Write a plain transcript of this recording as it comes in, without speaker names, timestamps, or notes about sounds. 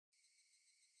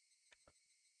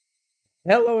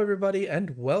Hello, everybody,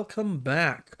 and welcome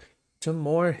back to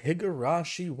more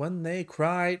Higurashi When They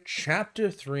Cry, Chapter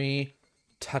 3,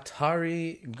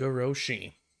 Tatari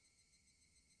Goroshi.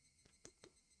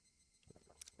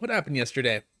 What happened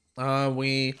yesterday?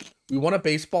 We won a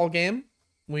baseball game.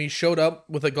 We showed up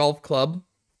with a golf club,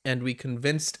 and we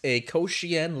convinced a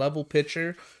Koshien level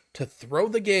pitcher to throw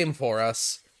the game for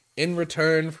us in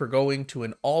return for going to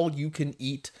an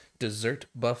all-you-can-eat dessert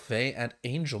buffet at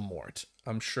Angel Mort.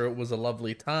 I'm sure it was a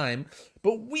lovely time,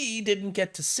 but we didn't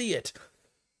get to see it.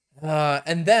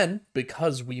 And then,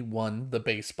 because we won the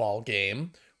baseball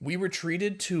game, we were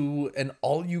treated to an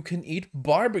all-you-can-eat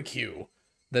barbecue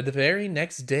the very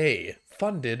next day,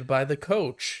 funded by the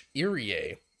coach,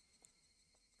 Irie.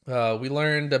 We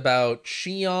learned about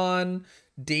Shion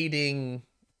dating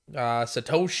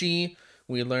Satoshi.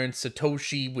 We learned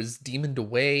Satoshi was demoned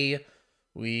away.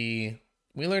 We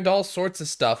learned all sorts of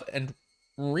stuff, and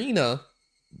Rina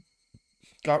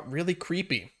got really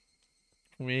creepy.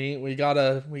 We got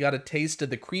a taste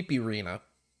of the creepy Rena.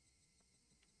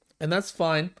 And that's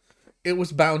fine. It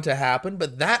was bound to happen,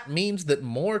 but that means that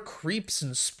more creeps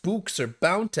and spooks are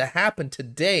bound to happen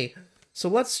today. So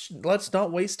let's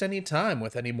not waste any time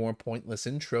with any more pointless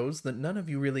intros that none of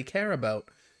you really care about.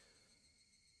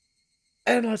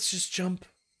 And let's just jump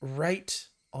right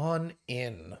on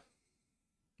in.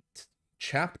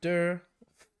 Chapter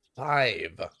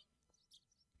 5.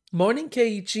 Morning,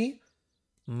 Keiichi.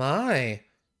 My,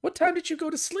 what time did you go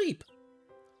to sleep?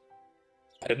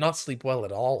 I did not sleep well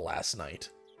at all last night.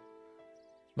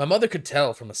 My mother could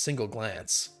tell from a single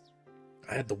glance.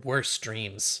 I had the worst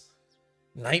dreams.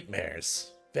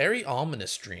 Nightmares. Very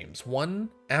ominous dreams, one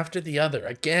after the other,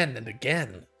 again and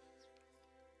again.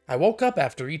 I woke up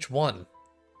after each one,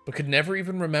 but could never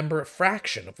even remember a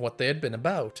fraction of what they had been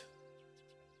about.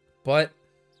 But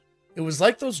it was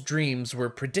like those dreams were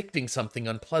predicting something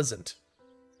unpleasant,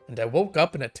 and I woke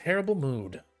up in a terrible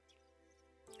mood.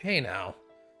 Hey now.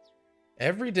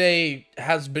 Every day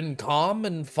has been calm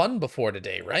and fun before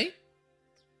today, right?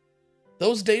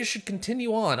 Those days should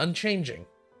continue on, unchanging.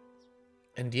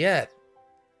 And yet,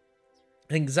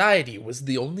 anxiety was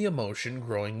the only emotion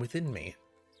growing within me.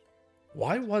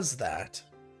 Why was that?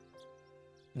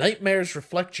 Nightmares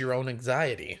reflect your own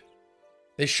anxiety.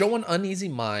 They show an uneasy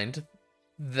mind,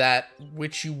 that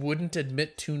which you wouldn't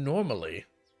admit to normally.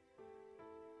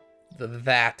 The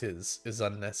that is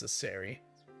unnecessary.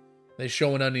 They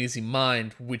show an uneasy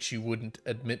mind, which you wouldn't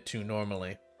admit to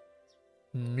normally.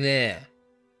 Meh.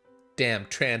 Damn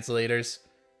translators.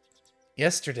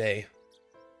 Yesterday,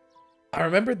 I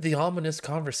remembered the ominous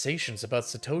conversations about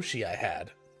Satoshi I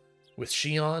had, with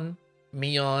Shion,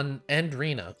 Mion, and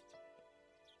Rina.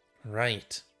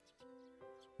 Right.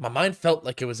 My mind felt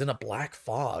like it was in a black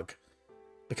fog,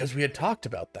 because we had talked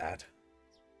about that.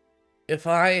 If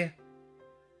I'd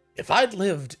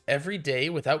lived every day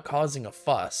without causing a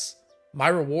fuss, my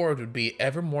reward would be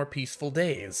ever more peaceful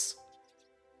days.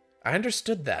 I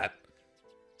understood that,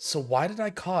 so why did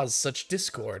I cause such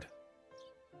discord?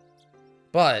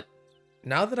 But,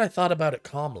 now that I thought about it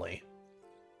calmly,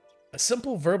 a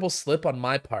simple verbal slip on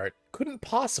my part couldn't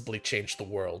possibly change the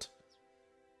world.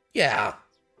 Yeah,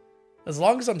 as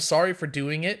long as I'm sorry for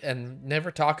doing it and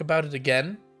never talk about it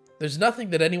again, there's nothing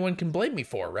that anyone can blame me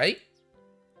for, right?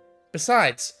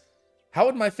 Besides, how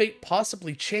would my fate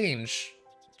possibly change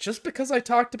just because I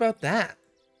talked about that?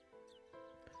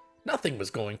 Nothing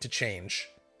was going to change.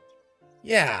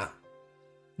 Yeah,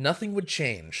 nothing would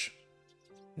change.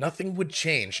 Nothing would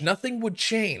change. Nothing would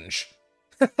change.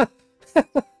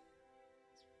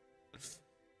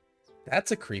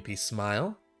 That's a creepy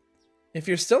smile. If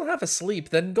you're still half asleep,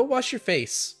 then go wash your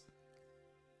face.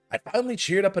 I finally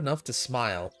cheered up enough to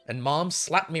smile, and Mom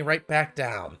slapped me right back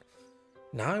down.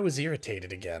 Now I was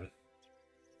irritated again.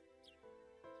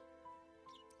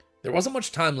 There wasn't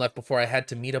much time left before I had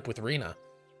to meet up with Rina.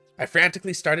 I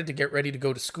frantically started to get ready to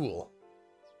go to school.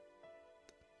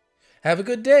 Have a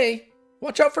good day.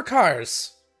 Watch out for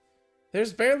cars.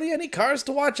 There's barely any cars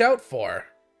to watch out for.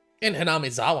 In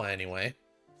Hanamizawa, anyway.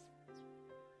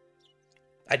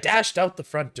 I dashed out the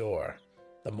front door.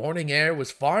 The morning air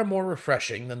was far more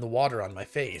refreshing than the water on my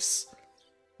face.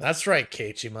 That's right,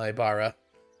 Keiichi Maibara.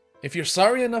 If you're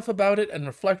sorry enough about it and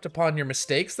reflect upon your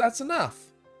mistakes, that's enough.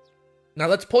 Now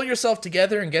let's pull yourself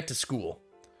together and get to school.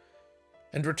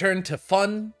 And return to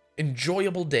fun,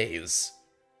 enjoyable days.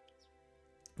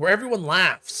 Where everyone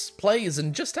laughs, plays,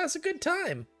 and just has a good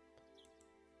time.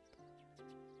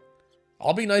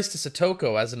 I'll be nice to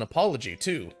Satoko as an apology,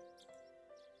 too.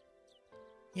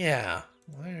 Yeah,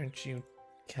 why aren't you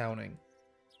counting?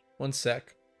 One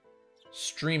sec.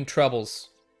 Stream troubles.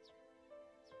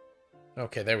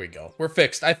 Okay, there we go. We're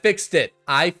fixed. I fixed it.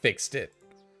 I fixed it.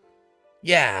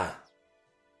 Yeah.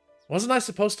 Wasn't I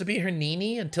supposed to be her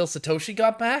Nini until Satoshi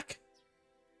got back?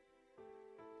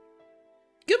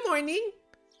 Good morning,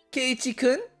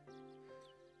 Keiichi-kun.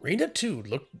 Rina, too,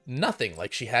 looked nothing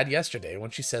like she had yesterday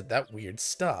when she said that weird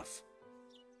stuff.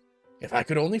 If I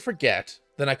could only forget,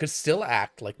 then I could still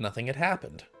act like nothing had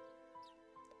happened.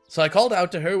 So I called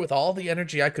out to her with all the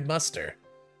energy I could muster.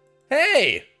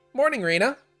 Hey! Morning,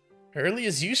 Rina. Early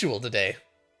as usual today.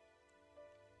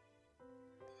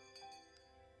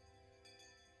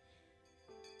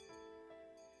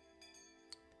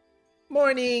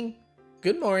 Morning.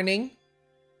 Good morning.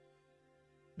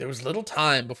 There was little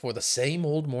time before the same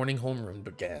old morning homeroom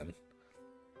began.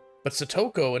 But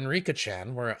Satoko and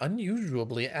Rika-chan were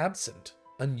unusually absent.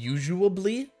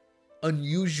 Unusually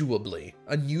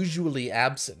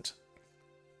absent.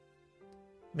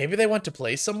 Maybe they went to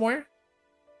play somewhere?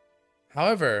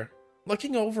 However,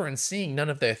 looking over and seeing none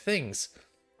of their things,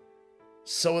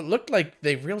 so it looked like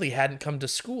they really hadn't come to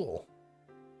school.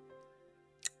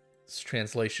 This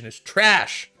translation is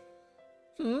trash.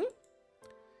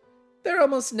 They're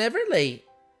almost never late.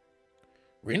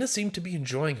 Rina seemed to be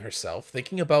enjoying herself,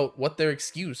 thinking about what their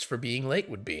excuse for being late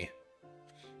would be.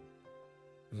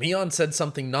 Mion said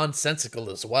something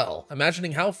nonsensical as well,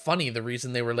 imagining how funny the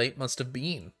reason they were late must have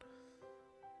been.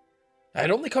 I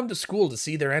had only come to school to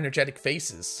see their energetic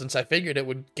faces, since I figured it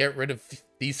would get rid of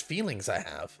these feelings I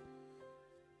have.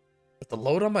 But the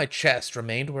load on my chest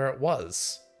remained where it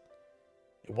was.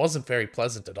 It wasn't very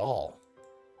pleasant at all.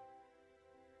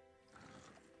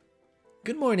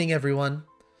 Good morning, everyone.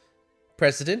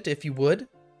 President, if you would.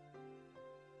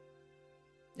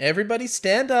 Everybody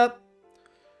stand up.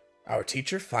 Our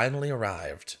teacher finally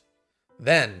arrived.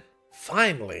 Then,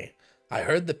 finally, I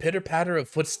heard the pitter-patter of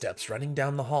footsteps running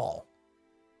down the hall.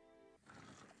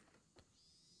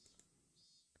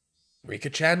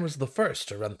 Rika-chan was the first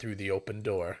to run through the open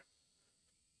door.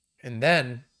 And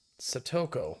then,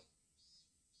 Satoko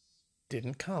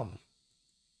didn't come.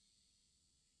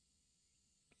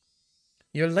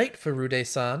 You're late,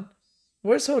 Furude-san.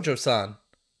 Where's Hojo-san?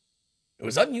 It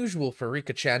was unusual for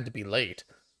Rika-chan to be late,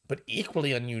 but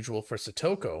equally unusual for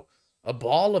Satoko, a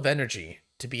ball of energy,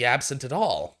 to be absent at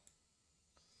all.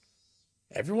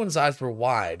 Everyone's eyes were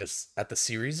wide at the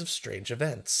series of strange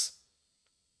events.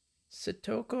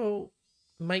 Satoko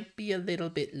might be a little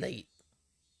bit late.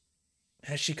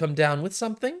 Has she come down with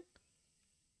something?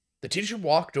 The teacher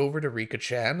walked over to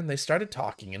Rika-chan and they started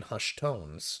talking in hushed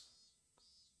tones.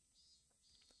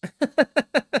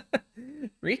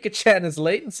 Rika-chan is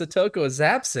late and Satoko is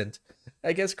absent.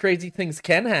 I guess crazy things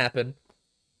can happen.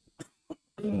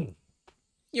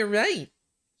 You're right.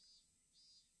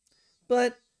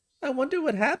 But I wonder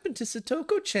what happened to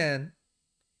Satoko-chan.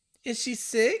 Is she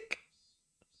sick?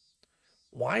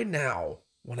 Why now,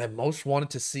 when I most wanted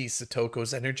to see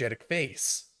Satoko's energetic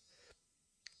face?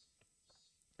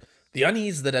 The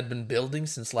unease that had been building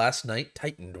since last night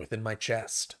tightened within my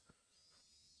chest.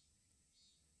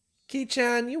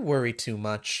 Ki-chan, you worry too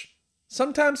much.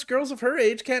 Sometimes girls of her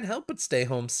age can't help but stay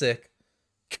homesick.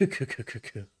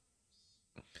 Cuckoo.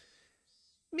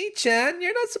 Mi-chan,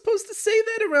 you're not supposed to say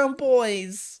that around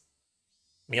boys.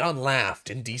 Mion laughed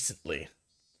indecently.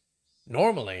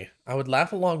 Normally, I would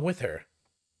laugh along with her,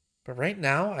 but right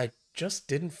now I just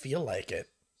didn't feel like it.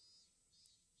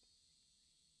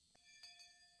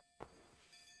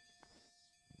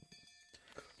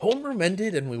 Homeroom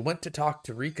ended and we went to talk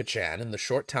to Rika-chan in the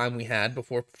short time we had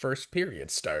before first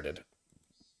period started.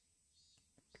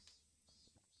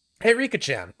 Hey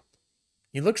Rika-chan,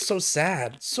 you look so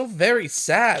sad, so very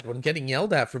sad when getting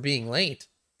yelled at for being late.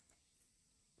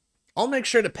 I'll make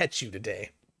sure to pet you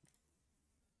today.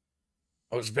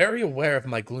 I was very aware of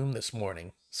my gloom this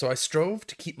morning, so I strove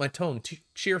to keep my tone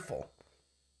cheerful.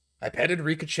 I petted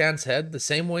Rika-chan's head the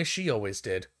same way she always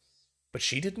did, but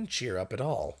she didn't cheer up at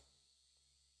all.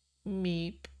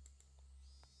 Meep.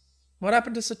 What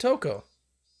happened to Satoko?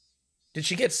 Did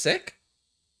she get sick?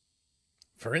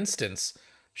 For instance,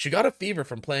 she got a fever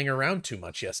from playing around too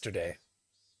much yesterday.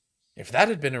 If that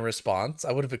had been a response,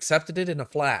 I would have accepted it in a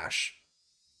flash.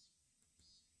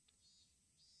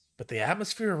 But the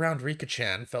atmosphere around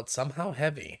Rika-chan felt somehow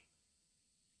heavy.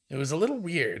 It was a little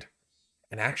weird,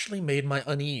 and actually made my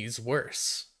unease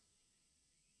worse.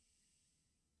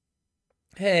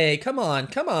 Hey, come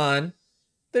on.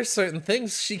 There's certain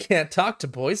things she can't talk to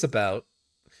boys about.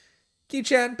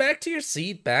 Ki-chan, back to your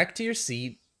seat.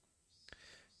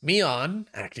 Mion,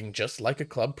 acting just like a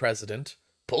club president,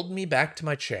 pulled me back to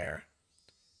my chair.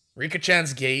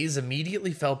 Rika-chan's gaze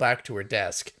immediately fell back to her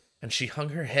desk, and she hung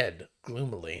her head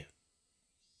gloomily.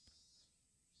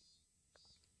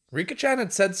 Rika-chan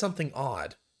had said something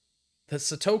odd, that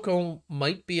Satoko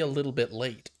might be a little bit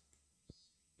late.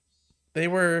 They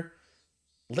were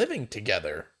living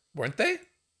together, weren't they?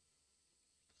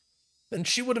 Then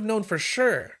she would have known for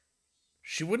sure.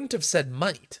 She wouldn't have said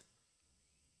might.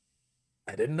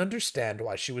 I didn't understand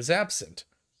why she was absent,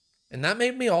 and that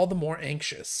made me all the more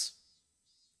anxious.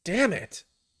 Damn it!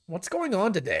 What's going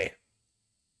on today?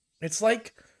 It's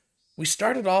like we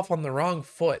started off on the wrong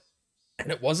foot,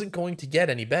 and it wasn't going to get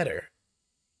any better.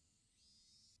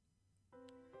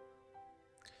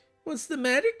 What's the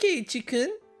matter, Keiichi-kun?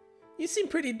 You seem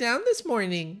pretty down this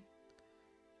morning.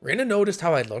 Rina noticed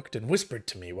how I looked and whispered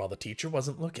to me while the teacher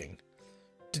wasn't looking.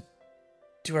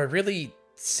 Do I really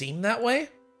seem that way?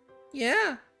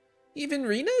 Yeah, even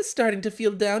Rina is starting to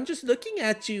feel down just looking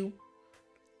at you.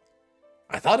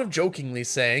 I thought of jokingly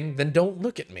saying, then don't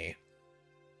look at me.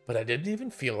 But I didn't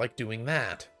even feel like doing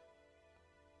that.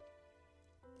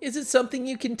 Is it something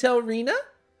you can tell Rina?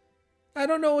 I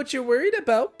don't know what you're worried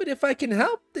about, but if I can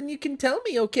help, then you can tell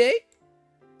me, okay?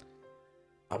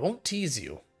 I won't tease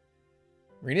you.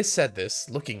 Rina said this,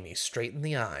 looking me straight in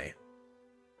the eye.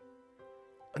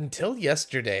 Until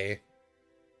yesterday,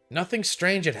 nothing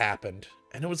strange had happened,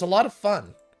 and it was a lot of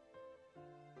fun.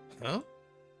 Huh?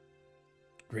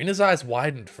 Rina's eyes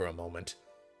widened for a moment,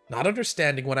 not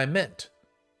understanding what I meant,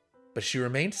 but she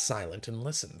remained silent and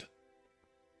listened.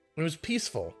 It was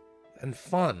peaceful and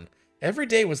fun. Every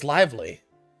day was lively.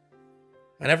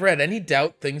 I never had any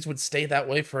doubt things would stay that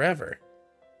way forever.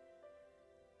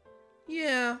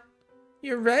 Yeah,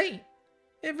 you're right.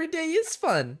 Every day is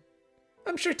fun.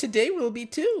 I'm sure today will be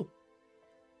too.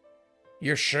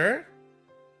 You're sure?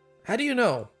 How do you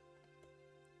know?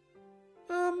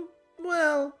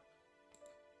 Well...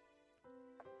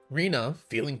 Rina,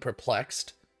 feeling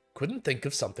perplexed, couldn't think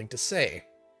of something to say.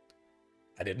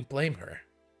 I didn't blame her.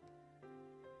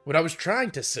 What I was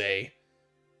trying to say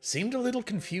seemed a little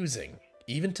confusing,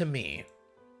 even to me.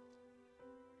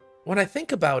 When I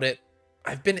think about it,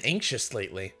 I've been anxious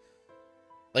lately.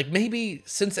 Like maybe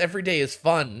since every day is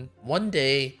fun, one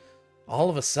day, all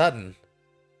of a sudden,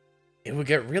 it would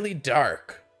get really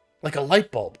dark, like a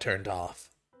light bulb turned off.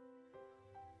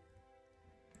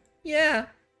 Yeah,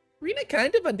 Rina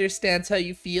kind of understands how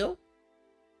you feel.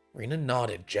 Rina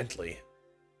nodded gently.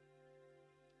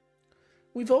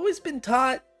 We've always been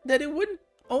taught that it wouldn't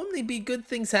only be good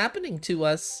things happening to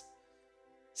us.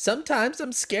 Sometimes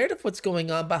I'm scared of what's going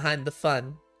on behind the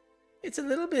fun. It's a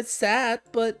little bit sad,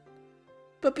 but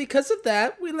because of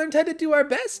that, we learned how to do our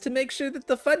best to make sure that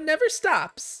the fun never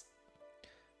stops.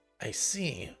 I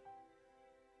see.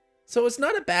 So it's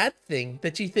not a bad thing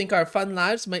that you think our fun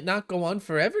lives might not go on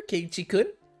forever, Keiichi-kun.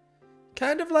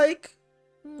 Kind of like...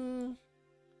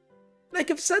 like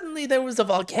if suddenly there was a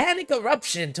volcanic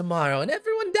eruption tomorrow and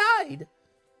everyone died.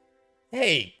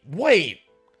 Hey, wait!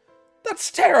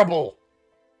 That's terrible!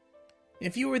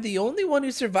 If you were the only one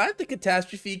who survived the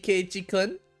catastrophe,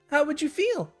 Keiichi-kun, how would you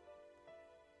feel?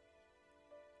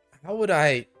 How would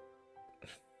I...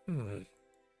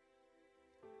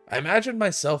 I imagined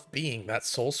myself being that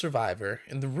sole survivor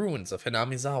in the ruins of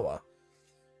Hinamizawa.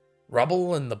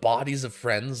 Rubble and the bodies of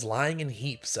friends lying in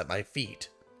heaps at my feet.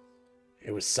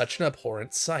 It was such an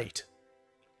abhorrent sight.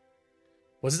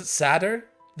 Was it sadder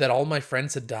that all my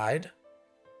friends had died?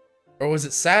 Or was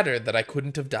it sadder that I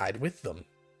couldn't have died with them?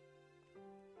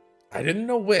 I didn't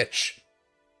know which,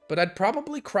 but I'd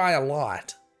probably cry a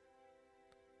lot.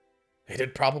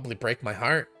 It'd probably break my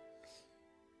heart.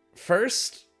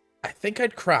 First, I think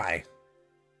I'd cry.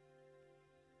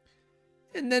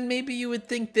 And then maybe you would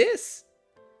think this.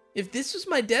 If this was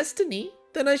my destiny,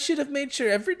 then I should have made sure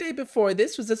every day before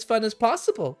this was as fun as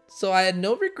possible, so I had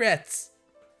no regrets.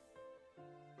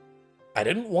 I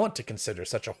didn't want to consider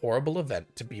such a horrible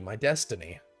event to be my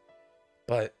destiny,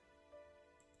 but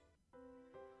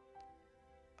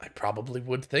I probably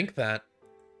would think that.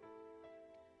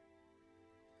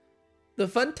 The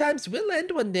fun times will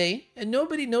end one day, and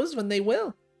nobody knows when they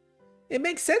will. It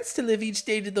makes sense to live each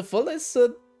day to the fullest,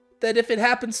 so that if it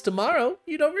happens tomorrow,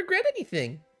 you don't regret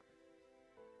anything.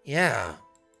 Yeah.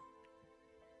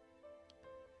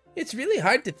 It's really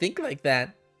hard to think like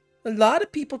that. A lot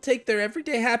of people take their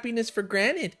everyday happiness for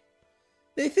granted.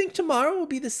 They think tomorrow will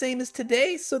be the same as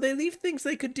today, so they leave things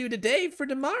they could do today for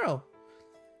tomorrow.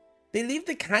 They leave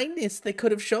the kindness they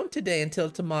could have shown today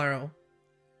until tomorrow.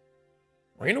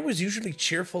 Rina was usually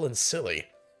cheerful and silly,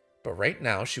 but right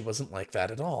now she wasn't like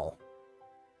that at all.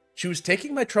 She was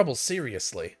taking my troubles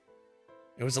seriously.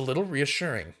 It was a little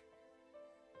reassuring.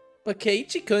 But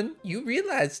Keiichi-kun, you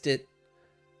realized it.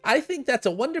 I think that's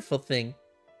a wonderful thing.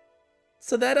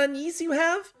 So that unease you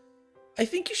have, I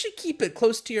think you should keep it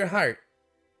close to your heart.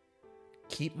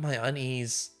 keep my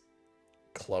unease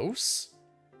close?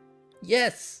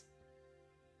 Yes.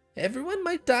 Everyone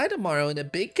might die tomorrow in a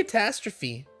big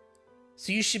catastrophe.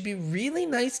 So you should be really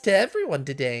nice to everyone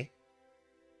today.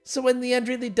 So when the end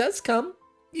really does come,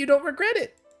 you don't regret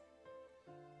it.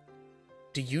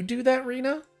 Do you do that,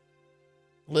 Rena?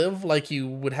 Live like you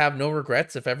would have no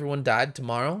regrets if everyone died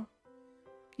tomorrow?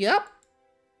 Yep.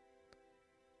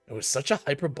 It was such a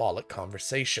hyperbolic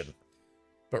conversation,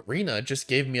 but Rena just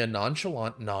gave me a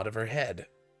nonchalant nod of her head.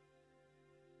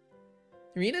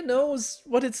 Rena knows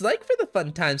what it's like for the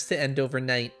fun times to end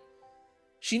overnight.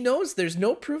 She knows there's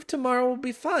no proof tomorrow will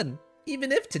be fun,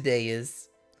 even if today is.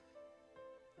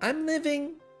 I'm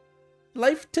living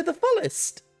life to the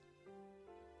fullest.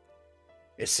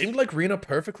 It seemed like Rena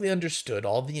perfectly understood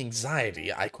all the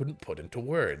anxiety I couldn't put into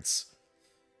words.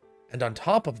 And on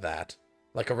top of that,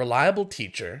 like a reliable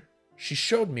teacher, she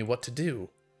showed me what to do.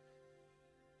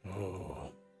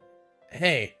 Oh.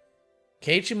 Hey,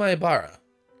 Keiichi Maebara,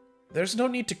 there's no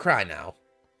need to cry now.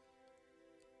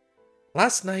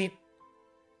 Last night,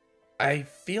 I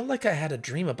feel like I had a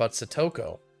dream about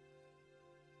Satoko.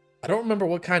 I don't remember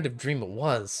what kind of dream it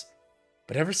was,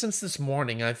 but ever since this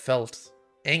morning I've felt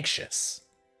anxious.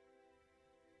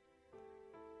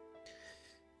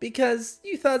 Because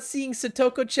you thought seeing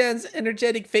Satoko-chan's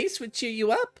energetic face would cheer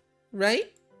you up,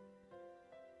 right?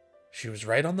 She was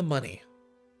right on the money.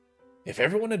 If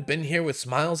everyone had been here with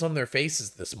smiles on their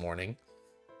faces this morning,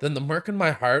 then the murk in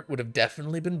my heart would have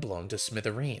definitely been blown to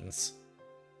smithereens.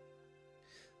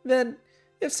 Then,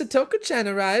 if Satoko-chan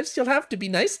arrives, you'll have to be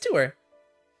nice to her.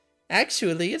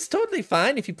 Actually, it's totally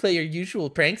fine if you play your usual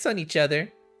pranks on each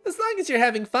other, as long as you're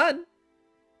having fun.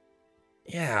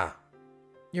 Yeah,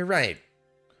 you're right.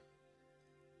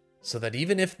 So that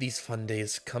even if these fun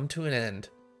days come to an end,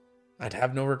 I'd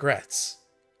have no regrets.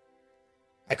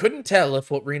 I couldn't tell if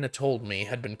what Rena told me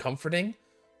had been comforting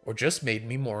or just made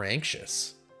me more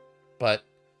anxious. But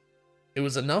it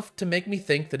was enough to make me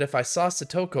think that if I saw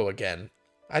Satoko again,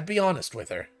 I'd be honest with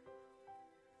her.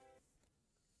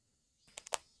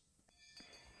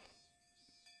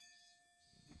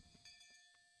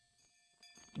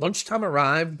 Lunchtime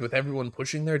arrived with everyone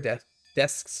pushing their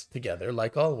desks together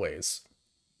like always.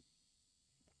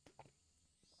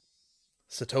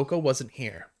 Satoko wasn't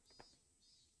here.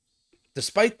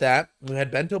 Despite that, we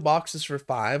had bento boxes for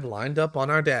 5 lined up on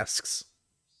our desks.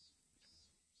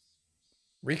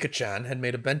 Rika-chan had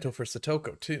made a bento for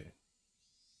Satoko, too.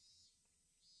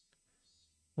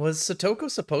 Was Satoko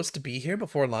supposed to be here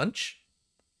before lunch?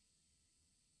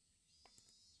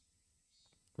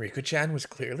 Rika-chan was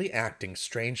clearly acting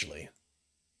strangely.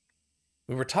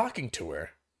 We were talking to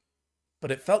her,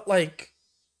 but it felt like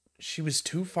she was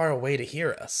too far away to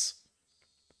hear us.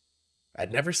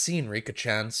 I'd never seen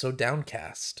Rika-chan so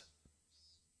downcast.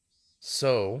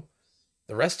 So,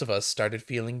 the rest of us started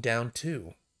feeling down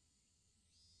too.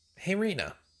 Hey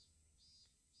Rena.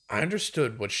 I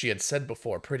understood what she had said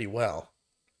before pretty well.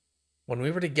 When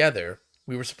we were together,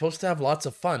 we were supposed to have lots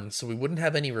of fun so we wouldn't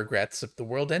have any regrets if the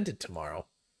world ended tomorrow.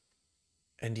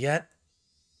 And yet,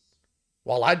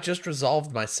 while I'd just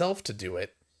resolved myself to do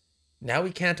it, now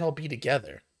we can't all be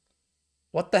together.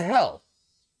 What the hell?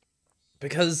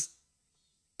 Because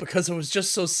it was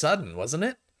just so sudden, wasn't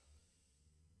it?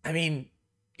 I mean,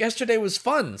 yesterday was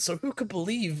fun, so who could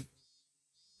believe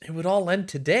it would all end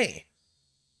today?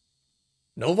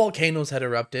 No volcanoes had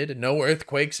erupted, and no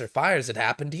earthquakes or fires had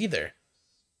happened either.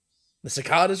 The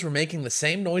cicadas were making the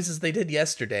same noises they did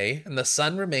yesterday, and the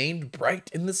sun remained bright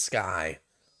in the sky.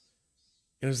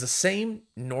 It was the same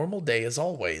normal day as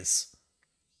always.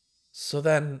 So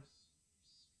then,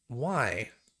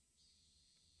 why?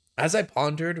 As I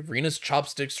pondered, Rena's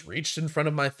chopsticks reached in front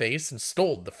of my face and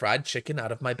stole the fried chicken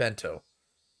out of my bento.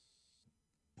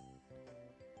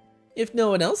 If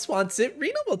no one else wants it,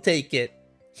 Rena will take it.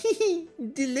 Hehe,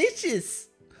 delicious.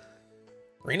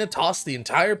 Rena tossed the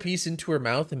entire piece into her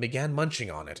mouth and began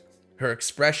munching on it, her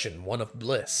expression one of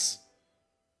bliss.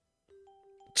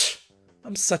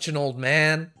 I'm such an old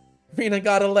man. Rena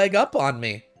got a leg up on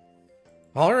me.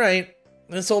 Alright,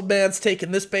 this old man's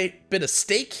taking this bit of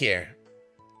steak here.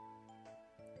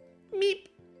 Meep.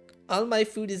 All my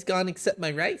food is gone except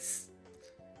my rice.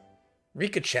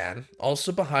 Rika-chan,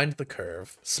 also behind the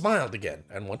curve, smiled again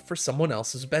and went for someone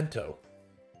else's bento.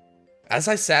 As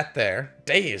I sat there,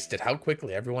 dazed at how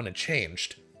quickly everyone had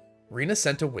changed, Rena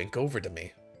sent a wink over to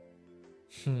me.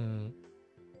 Come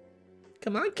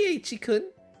on,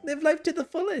 Keiichi-kun. Live life to the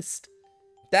fullest.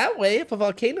 That way, if a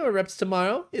volcano erupts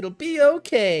tomorrow, it'll be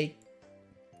okay.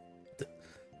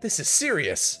 This is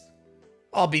serious.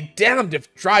 I'll be damned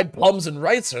if dried plums and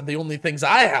rice are the only things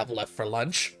I have left for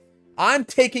lunch. I'm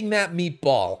taking that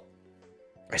meatball.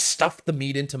 I stuffed the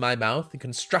meat into my mouth and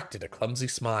constructed a clumsy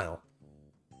smile.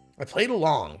 I played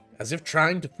along, as if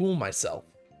trying to fool myself.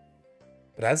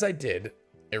 But as I did,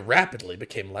 it rapidly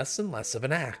became less and less of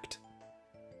an act.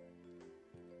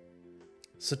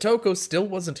 Satoko still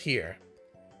wasn't here,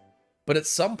 but at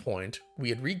some point, we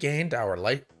had regained our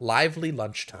lively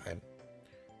lunchtime.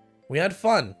 We had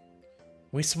fun,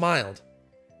 we smiled,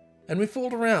 and we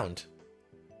fooled around.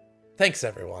 Thanks,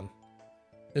 everyone.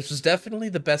 This was definitely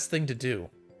the best thing to do.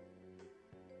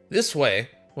 This way,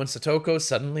 when Satoko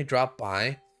suddenly dropped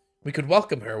by, we could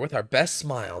welcome her with our best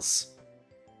smiles.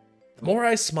 The more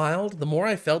I smiled, the more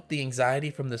I felt the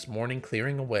anxiety from this morning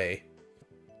clearing away.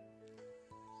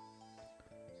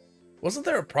 Wasn't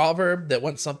there a proverb that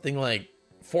went something like,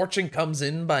 "Fortune comes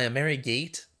in by a merry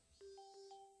gate"?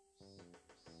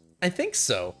 I think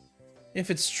so.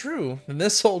 If it's true, then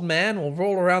this old man will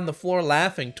roll around the floor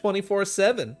laughing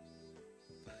 24/7.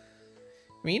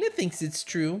 Rena thinks it's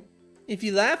true. If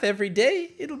you laugh every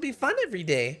day, it'll be fun every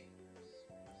day.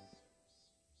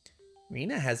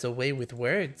 Rena has a way with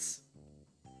words.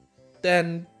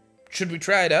 Then, should we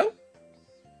try it out?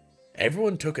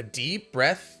 Everyone took a deep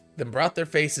breath, then brought their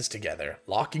faces together,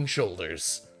 locking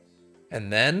shoulders.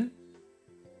 And then...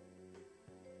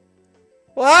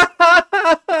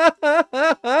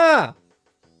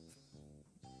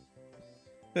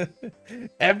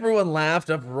 Everyone laughed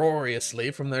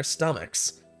uproariously from their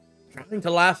stomachs, trying to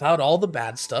laugh out all the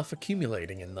bad stuff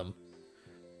accumulating in them.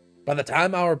 By the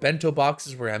time our bento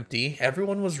boxes were empty,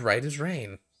 everyone was right as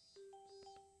rain.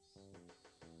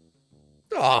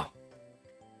 Ah,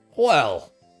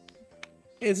 well,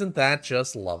 isn't that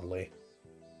just lovely?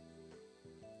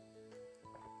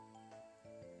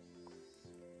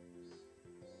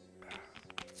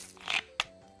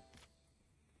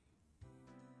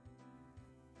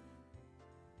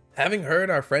 Having heard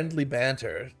our friendly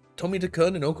banter,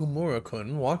 Tomita-kun and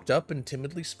Okumura-kun walked up and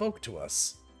timidly spoke to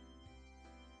us.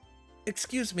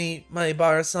 Excuse me,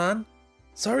 Maibara-san.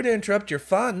 Sorry to interrupt your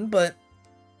fun, but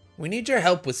we need your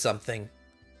help with something.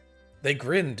 They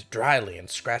grinned dryly and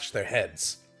scratched their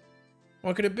heads.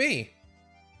 What could it be?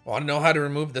 Want to know how to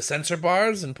remove the censor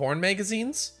bars in porn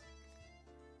magazines?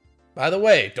 By the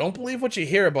way, don't believe what you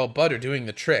hear about butter doing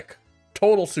the trick.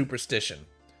 Total superstition.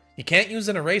 You can't use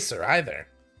an eraser either.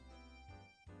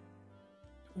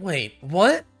 Wait,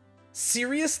 what?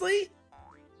 Seriously?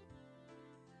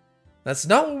 That's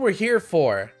not what we're here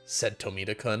for, said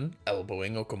Tomita-kun,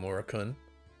 elbowing Okumura-kun.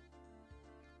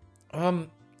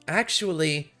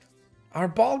 Actually, our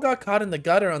ball got caught in the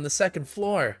gutter on the second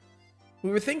floor. We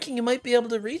were thinking you might be able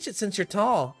to reach it since you're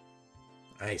tall.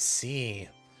 I see.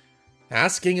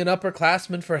 Asking an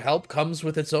upperclassman for help comes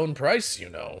with its own price, you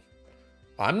know.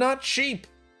 I'm not cheap.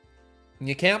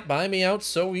 You can't buy me out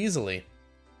so easily.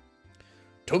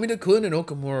 Tomita-kun and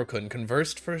Okumura-kun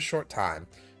conversed for a short time,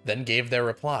 then gave their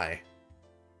reply.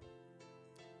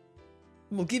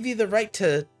 We'll give you the right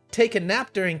to take a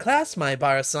nap during class,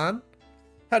 Maibara-san.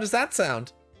 How does that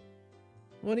sound?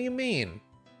 What do you mean?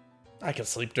 I can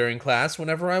sleep during class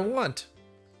whenever I want.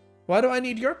 Why do I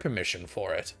need your permission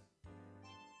for it?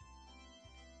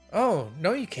 Oh,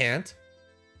 no you can't.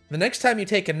 The next time you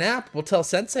take a nap, we'll tell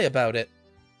Sensei about it.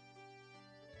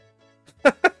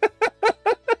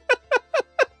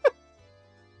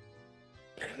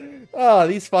 Oh,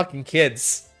 these fucking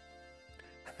kids.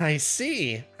 I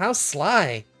see. How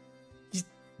sly.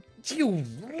 You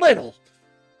little...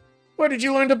 Where did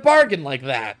you learn to bargain like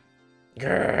that?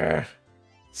 Grr.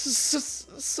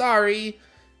 Sorry.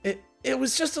 It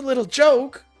was just a little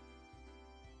joke.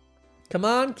 Come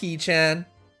on, Ki-chan.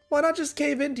 Why not just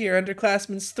cave into your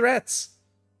underclassmen's threats?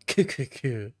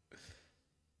 And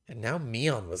now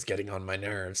Mion was getting on my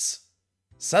nerves.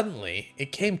 Suddenly,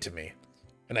 it came to me,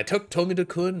 and I took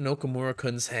Tomita-kun and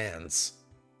Okumura-kun's hands.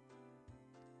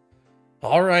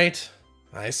 Alright,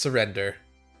 I surrender.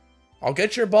 I'll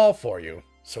get your ball for you,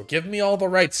 so give me all the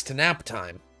rights to nap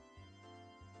time.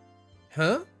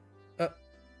 Huh?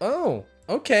 Oh,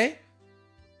 okay.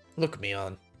 Look,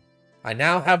 Mion, I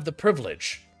now have the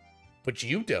privilege, but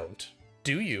you don't,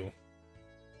 do you?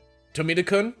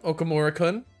 Tomita-kun,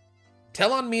 Okumura-kun,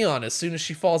 tell on Mion as soon as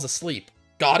she falls asleep.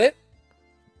 Got it?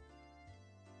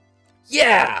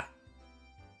 Yeah!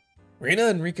 Rina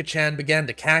and Rika-chan began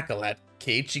to cackle at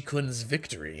Keiichi-kun's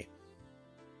victory.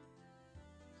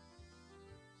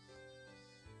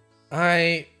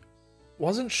 I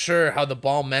wasn't sure how the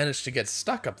ball managed to get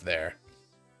stuck up there,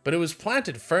 but it was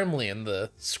planted firmly in the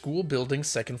school building's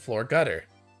second floor gutter.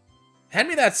 Hand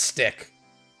me that stick.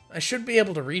 I should be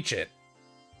able to reach it.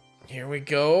 Here we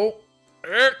go.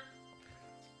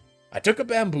 I took a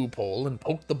bamboo pole and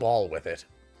poked the ball with it.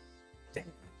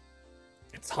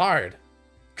 It's hard.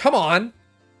 Come on!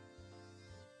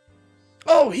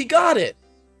 Oh, he got it!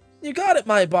 You got it,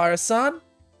 Maibara-san!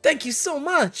 Thank you so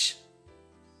much!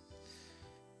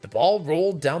 The ball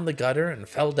rolled down the gutter and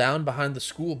fell down behind the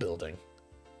school building.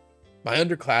 My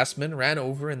underclassmen ran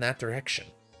over in that direction,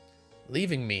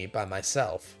 leaving me by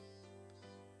myself.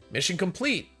 Mission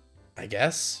complete, I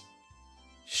guess.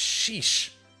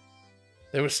 Sheesh.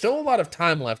 There was still a lot of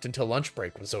time left until lunch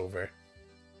break was over.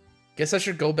 Guess I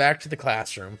should go back to the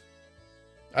classroom.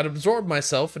 I'd absorb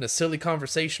myself in a silly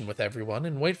conversation with everyone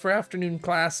and wait for afternoon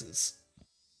classes.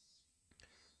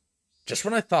 Just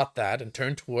when I thought that and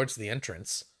turned towards the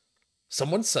entrance,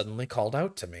 someone suddenly called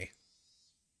out to me.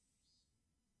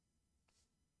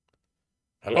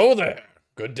 Hello there.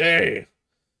 Good day.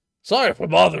 Sorry for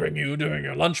bothering you during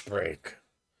your lunch break.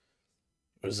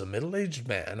 It was a middle-aged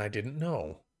man I didn't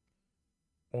know.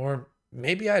 Or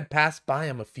maybe I'd passed by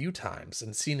him a few times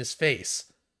and seen his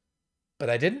face, but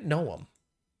I didn't know him.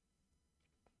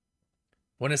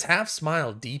 When his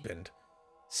half-smile deepened,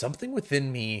 something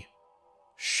within me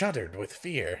shuddered with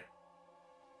fear.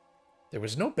 There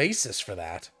was no basis for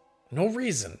that, no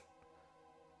reason,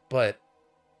 but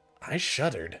I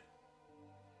shuddered.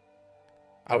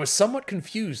 I was somewhat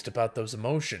confused about those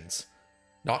emotions,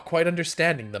 not quite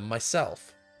understanding them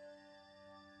myself.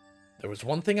 There was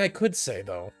one thing I could say,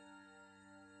 though.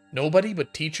 Nobody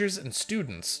but teachers and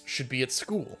students should be at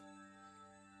school.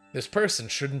 This person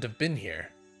shouldn't have been here.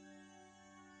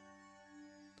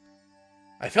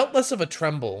 I felt less of a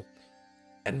tremble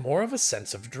and more of a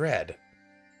sense of dread,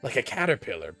 like a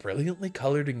caterpillar brilliantly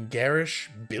colored in garish,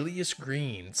 bilious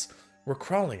greens were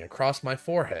crawling across my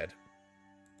forehead.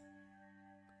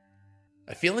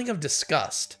 A feeling of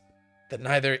disgust that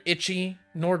neither itchy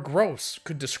nor gross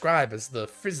could describe as the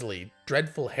frizzly,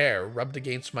 dreadful hair rubbed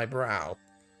against my brow.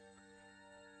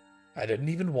 I didn't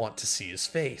even want to see his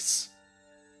face.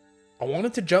 I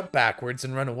wanted to jump backwards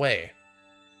and run away.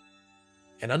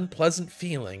 An unpleasant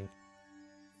feeling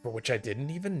for which I didn't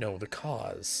even know the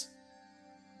cause.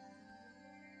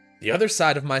 The other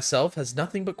side of myself has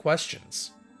nothing but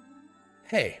questions.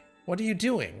 Hey, what are you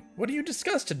doing? What are you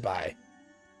disgusted by?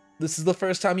 This is the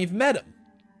first time you've met him.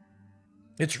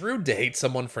 It's rude to hate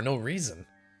someone for no reason.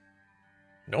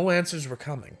 No answers were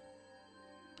coming.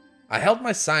 I held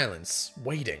my silence,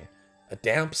 waiting, a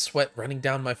damp sweat running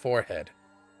down my forehead.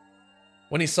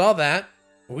 When he saw that,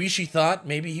 Higurashi thought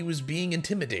maybe he was being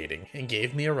intimidating and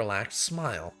gave me a relaxed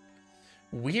smile.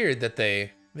 Weird that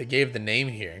they gave the name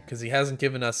here, because he hasn't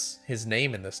given us his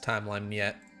name in this timeline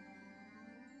yet.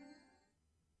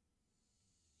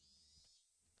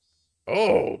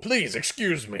 Oh, please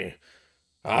excuse me.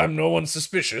 I'm no one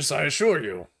suspicious, I assure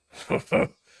you.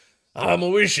 I'm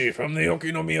Higurashi from the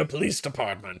Okinomiya Police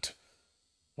Department.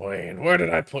 Wait, where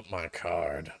did I put my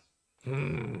card?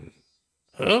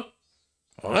 Huh?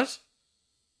 What?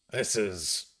 This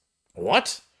is...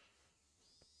 what?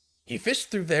 He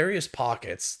fished through various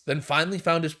pockets, then finally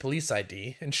found his police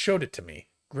ID and showed it to me,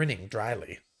 grinning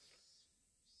dryly.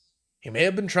 He may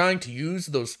have been trying to use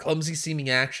those clumsy-seeming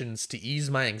actions to ease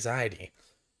my anxiety,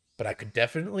 but I could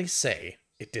definitely say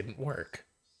it didn't work.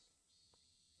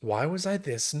 Why was I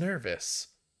this nervous?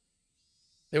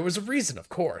 There was a reason, of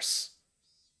course.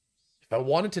 If I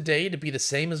wanted today to be the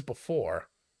same as before,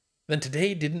 then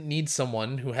today didn't need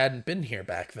someone who hadn't been here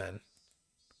back then.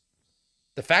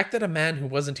 The fact that a man who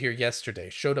wasn't here yesterday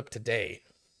showed up today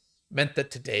meant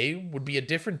that today would be a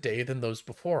different day than those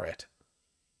before it.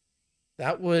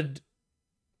 That would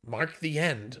mark the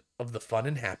end of the fun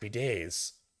and happy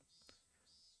days.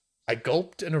 I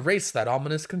gulped and erased that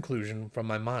ominous conclusion from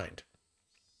my mind.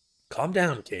 Calm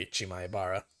down, Keiichi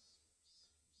Maibara.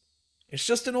 It's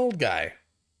just an old guy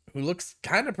who looks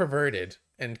kind of perverted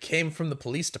and came from the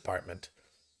police department.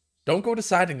 Don't go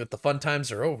deciding that the fun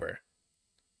times are over.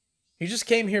 He just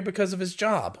came here because of his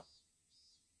job.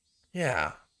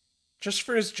 Yeah, just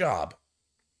for his job.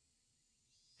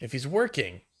 If he's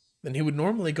working, then he would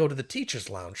normally go to the teacher's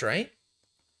lounge, right?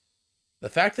 The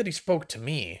fact that he spoke to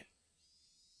me...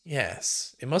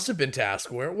 yes, it must have been to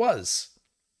ask where it was.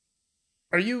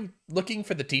 Are you looking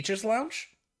for the teacher's lounge?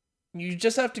 You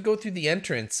just have to go through the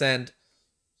entrance and...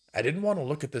 I didn't want to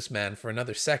look at this man for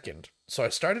another second, so I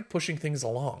started pushing things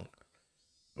along.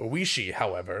 Higurashi,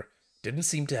 however, didn't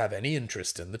seem to have any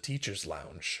interest in the teacher's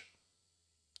lounge.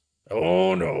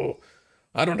 Oh no,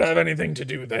 I don't have anything to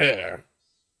do there.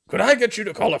 Could I get you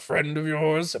to call a friend of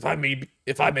yours, if I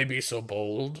may be so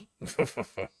bold?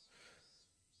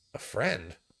 A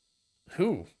friend?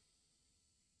 Who?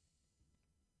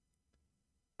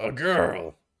 A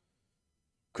girl.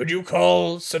 Could you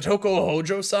call Satoko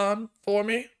Hojo-san for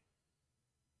me?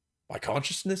 My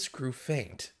consciousness grew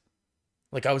faint.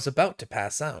 like I was about to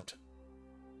pass out.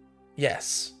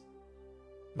 Yes,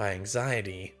 my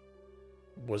anxiety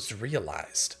was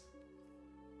realized.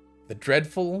 The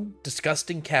dreadful,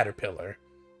 disgusting caterpillar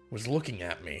was looking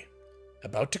at me,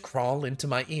 about to crawl into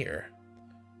my ear.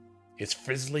 His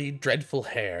frizzly, dreadful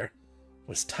hair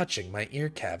was touching my ear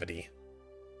cavity.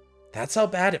 That's how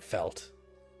bad it felt.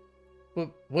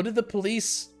 What did the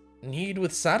police need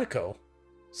with Satoko?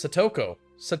 Satoko.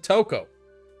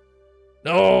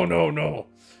 No.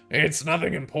 It's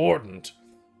nothing important.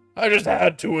 I just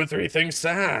had 2 or 3 things to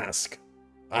ask.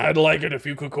 I'd like it if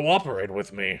you could cooperate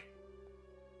with me.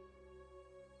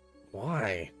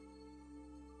 Why?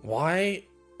 Why,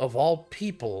 of all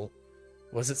people,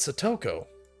 was it Satoko?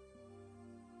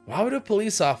 Why would a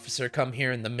police officer come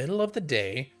here in the middle of the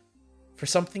day for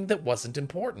something that wasn't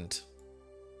important?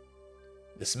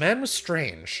 This man was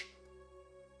strange.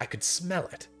 I could smell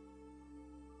it.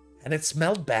 And it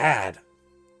smelled bad.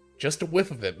 Just a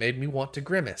whiff of it made me want to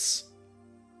grimace.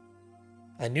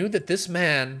 I knew that this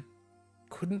man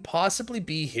couldn't possibly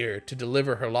be here to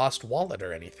deliver her lost wallet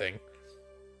or anything.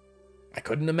 I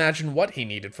couldn't imagine what he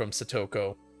needed from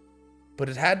Satoko, but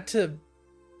it had to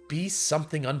be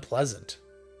something unpleasant.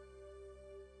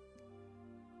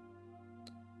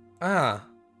 Ah.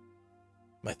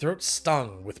 My throat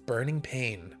stung with burning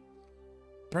pain.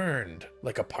 Burned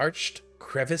like a parched,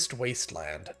 creviced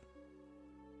wasteland.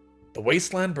 The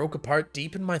wasteland broke apart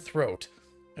deep in my throat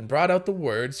and brought out the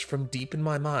words from deep in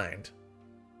my mind.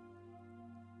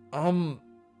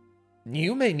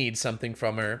 You may need something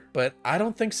from her, but I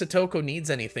don't think Satoko needs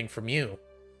anything from you.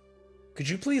 Could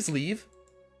you please leave?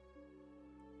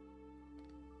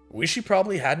 Higurashi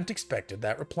probably hadn't expected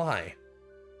that reply.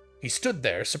 He stood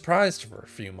there, surprised for a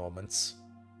few moments.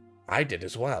 I did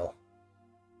as well.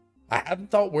 I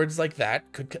hadn't thought words like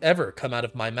that could ever come out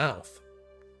of my mouth.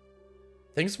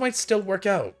 Things might still work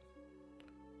out.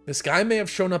 This guy may have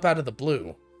shown up out of the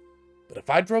blue, but if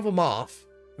I drove him off,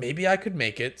 maybe I could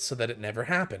make it so that it never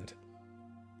happened.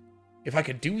 If I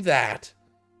could do that,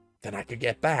 then I could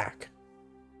get back.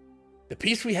 The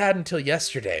peace we had until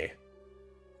yesterday,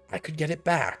 I could get it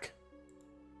back.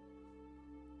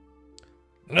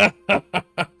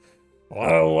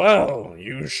 Well,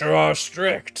 you sure are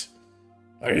strict.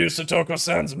 Are you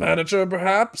Satoko-san's manager,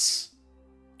 perhaps?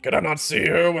 Could I not see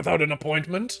her without an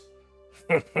appointment?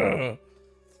 If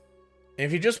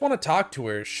you just want to talk to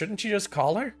her, shouldn't you just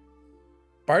call her?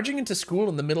 Barging into school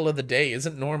in the middle of the day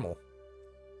isn't normal.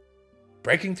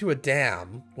 Breaking through a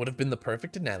dam would have been the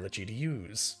perfect analogy to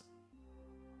use.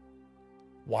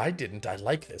 Why didn't I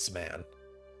like this man?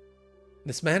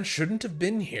 This man shouldn't have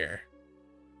been here.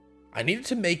 I needed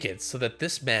to make it so that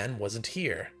this man wasn't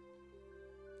here.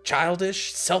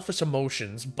 Childish, selfish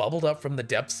emotions bubbled up from the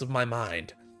depths of my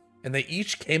mind, and they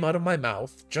each came out of my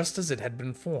mouth just as it had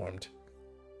been formed.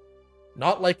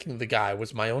 Not liking the guy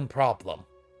was my own problem,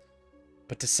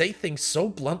 but to say things so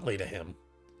bluntly to him,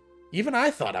 even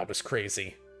I thought I was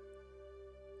crazy.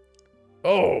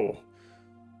 Oh,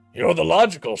 you're the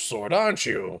logical sort, aren't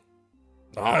you?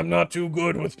 I'm not too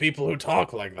good with people who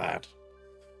talk like that.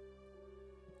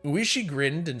 Higurashi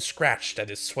grinned and scratched at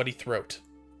his sweaty throat.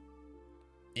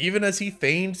 Even as he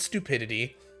feigned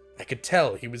stupidity, I could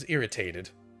tell he was irritated.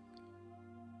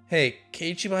 Hey,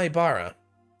 Keiichi Maibara,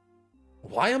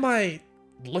 why am I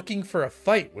looking for a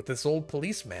fight with this old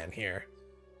policeman here?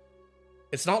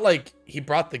 It's not like he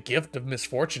brought the gift of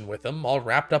misfortune with him, all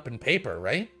wrapped up in paper,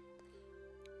 right?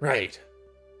 Right.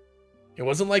 It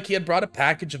wasn't like he had brought a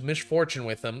package of misfortune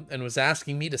with him and was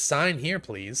asking me to sign here,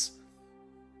 please.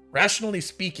 Rationally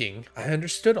speaking, I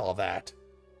understood all that.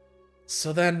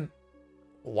 So then,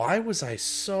 why was I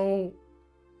so...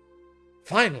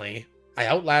 Finally, I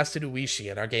outlasted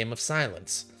Higurashi in our game of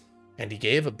silence, and he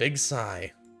gave a big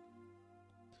sigh.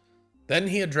 Then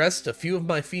he addressed a few of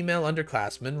my female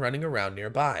underclassmen running around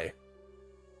nearby.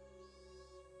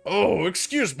 Oh,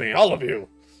 excuse me, all of you.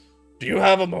 Do you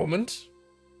have a moment?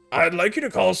 I'd like you to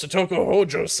call Satoko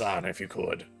Hojo-san if you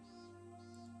could.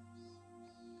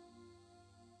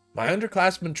 My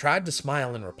underclassmen tried to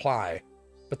smile in reply,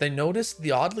 but they noticed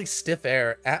the oddly stiff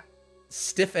air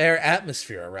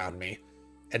atmosphere around me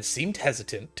and seemed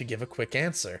hesitant to give a quick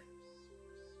answer.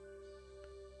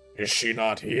 Is she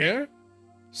not here?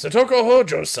 Satoko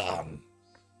Hojo-san.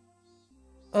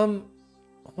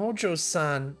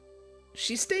 Hojo-san,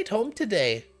 she stayed home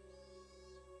today.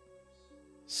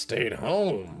 Stayed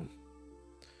home?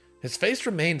 His face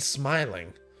remained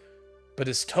smiling, but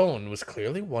his tone was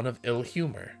clearly one of ill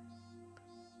humor.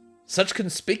 Such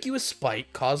conspicuous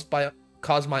spite caused my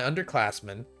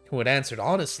underclassmen, who had answered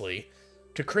honestly,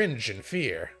 to cringe in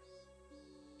fear.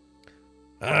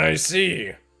 I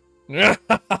see.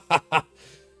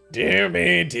 Dear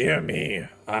me,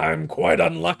 I'm quite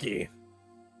unlucky.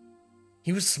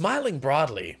 He was smiling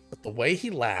broadly, but the way he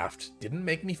laughed didn't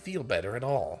make me feel better at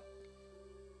all.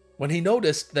 When he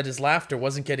noticed that his laughter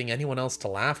wasn't getting anyone else to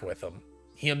laugh with him,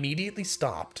 he immediately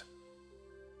stopped.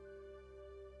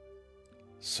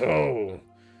 So,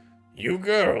 you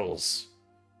girls,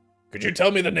 could you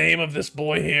tell me the name of this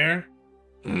boy here?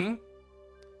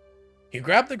 He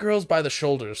grabbed the girls by the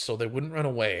shoulders so they wouldn't run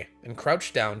away and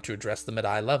crouched down to address them at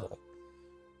eye level.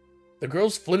 The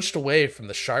girls flinched away from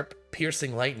the sharp,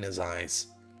 piercing light in his eyes,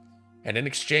 and in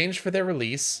exchange for their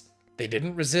release, they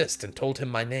didn't resist and told him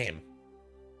my name.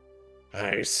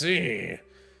 I see.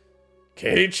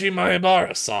 Keiichi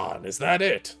Maebara-san, is that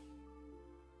it?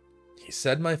 He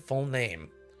said my full name.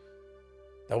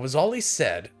 That was all he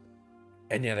said,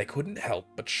 and yet I couldn't help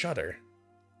but shudder.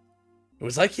 It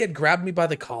was like he had grabbed me by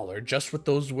the collar just with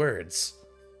those words.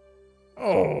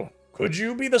 Oh, could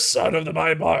you be the son of the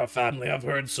Maebara family I've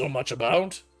heard so much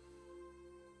about?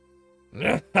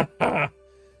 I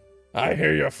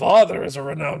hear your father is a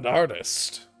renowned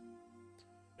artist.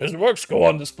 His works go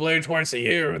on display twice a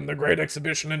year in the Great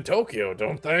Exhibition in Tokyo,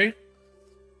 don't they?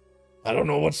 I don't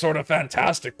know what sort of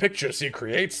fantastic pictures he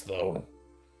creates, though.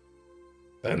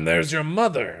 Then there's your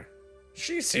mother.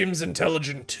 She seems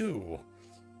intelligent, too.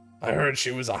 I heard she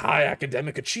was a high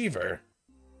academic achiever.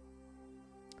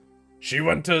 She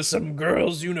went to some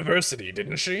girls' university,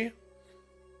 didn't she?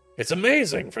 It's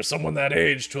amazing for someone that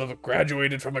age to have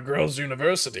graduated from a girls'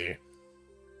 university.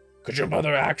 Could your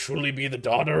mother actually be the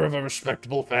daughter of a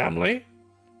respectable family?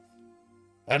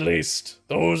 At least,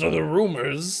 those are the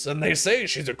rumors, and they say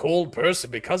she's a cold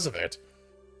person because of it.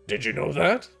 Did you know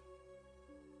that?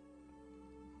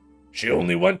 She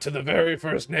only went to the very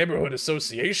first neighborhood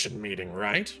association meeting,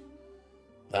 right?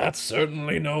 That's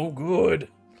certainly no good.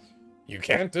 You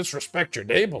can't disrespect your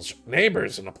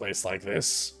neighbors in a place like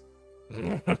this.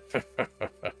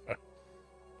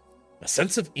 A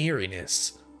sense of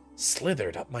eeriness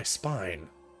slithered up my spine.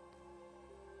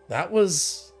 That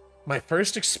was my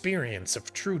first experience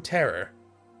of true terror.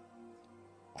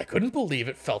 I couldn't believe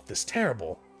it felt this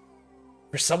terrible.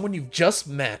 For someone you've just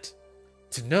met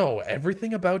to know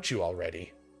everything about you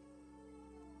already.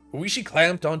 Uishi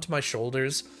clamped onto my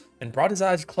shoulders and brought his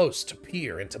eyes close to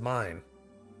peer into mine.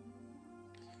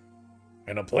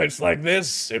 In a place like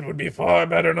this, it would be far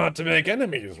better not to make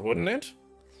enemies, wouldn't it?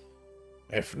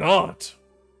 If not...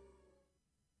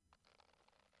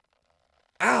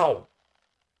 Ow!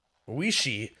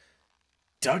 Uishi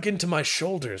dug into my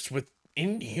shoulders with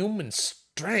inhuman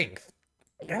strength.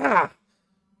 Ah!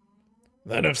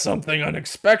 Then if something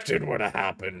unexpected were to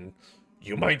happen,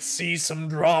 you might see some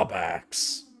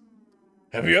drawbacks.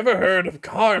 Have you ever heard of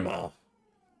karma?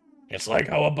 It's like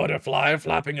how a butterfly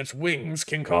flapping its wings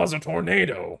can cause a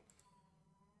tornado.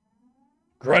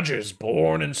 Grudges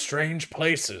born in strange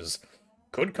places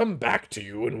could come back to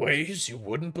you in ways you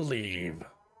wouldn't believe.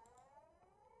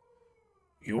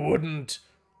 You wouldn't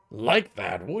like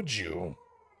that, would you?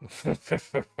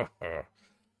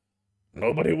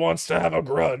 Nobody wants to have a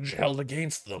grudge held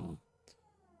against them.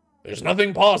 There's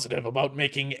nothing positive about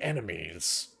making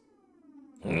enemies.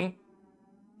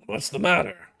 What's the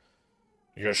matter?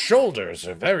 Your shoulders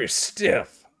are very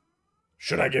stiff.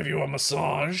 Should I give you a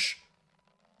massage?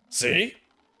 See?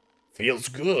 Feels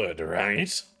good,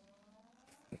 right?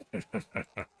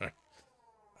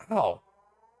 Ow.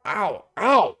 Ow.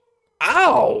 Ow.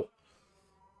 Ow!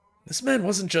 This man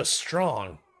wasn't just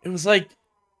strong. It was like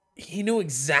he knew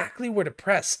exactly where to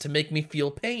press to make me feel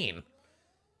pain.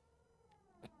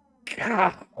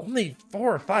 God, only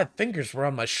 4 or 5 fingers were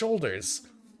on my shoulders.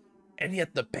 And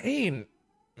yet the pain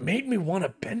made me want to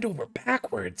bend over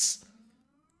backwards.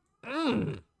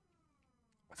 A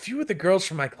few of the girls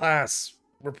from my class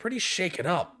were pretty shaken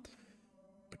up,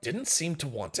 but didn't seem to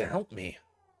want to help me.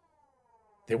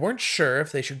 They weren't sure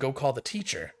if they should go call the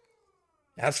teacher.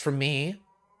 As for me,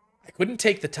 I couldn't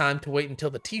take the time to wait until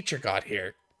the teacher got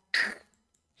here.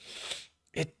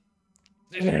 It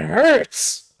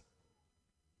hurts!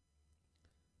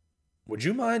 Would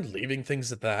you mind leaving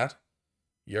things at that?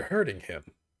 You're hurting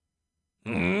him.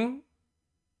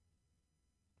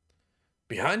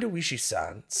 Behind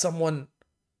Uishi-san, someone,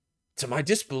 to my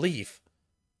disbelief,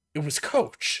 it was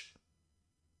Coach.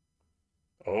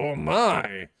 Oh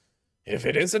my, if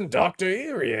it isn't Dr.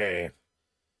 Irie.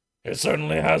 It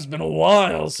certainly has been a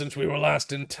while since we were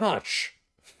last in touch.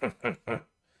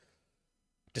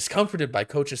 Discomforted by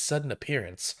Coach's sudden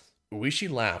appearance, Uishi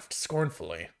laughed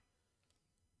scornfully.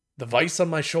 The vice on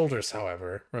my shoulders,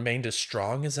 however, remained as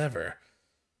strong as ever.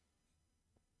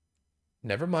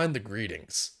 Never mind the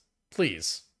greetings.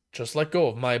 Please, just let go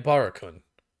of my Maebara-kun.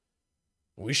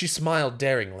 Uishi smiled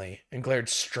daringly and glared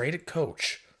straight at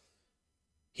Coach.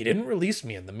 He didn't release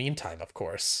me in the meantime, of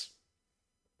course.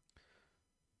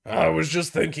 I was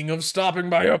just thinking of stopping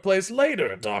by your place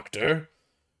later, Doctor.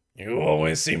 You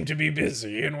always seem to be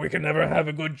busy, and we can never have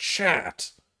a good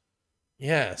chat.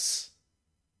 Yes.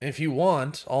 If you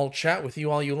want, I'll chat with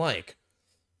you all you like.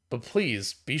 But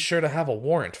please, be sure to have a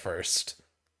warrant first.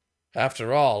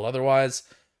 After all, otherwise,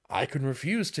 I can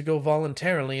refuse to go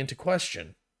voluntarily into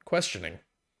questioning.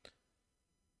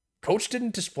 Coach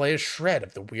didn't display a shred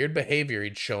of the weird behavior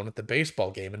he'd shown at the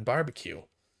baseball game and barbecue.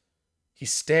 He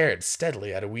stared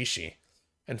steadily at Uishi,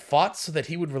 and fought so that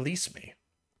he would release me.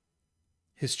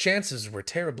 His chances were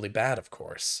terribly bad, of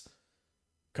course.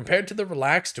 Compared to the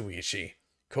relaxed Uishi,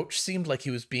 Coach seemed like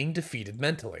he was being defeated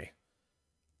mentally.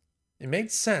 It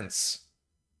made sense.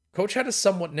 Coach had a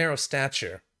somewhat narrow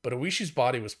stature, but Uishi's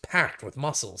body was packed with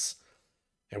muscles.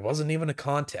 It wasn't even a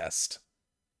contest.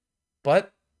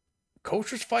 But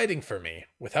Coach was fighting for me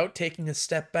without taking a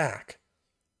step back.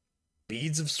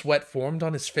 Beads of sweat formed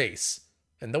on his face,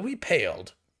 and though he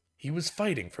paled, he was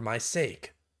fighting for my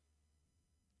sake.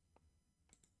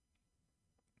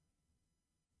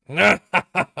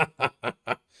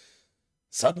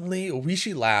 Suddenly,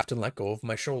 Uishi laughed and let go of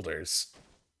my shoulders.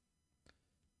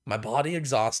 My body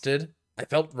exhausted, I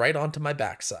felt right onto my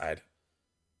backside.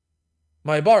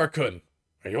 Maibara-kun,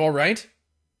 are you alright?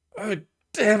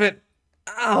 Damn it!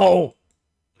 Ow!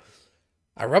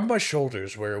 I rubbed my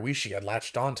shoulders where Uishi had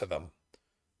latched onto them.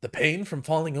 The pain from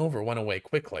falling over went away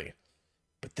quickly,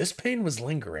 but this pain was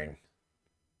lingering.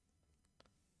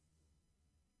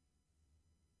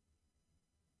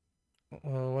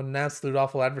 What an absolute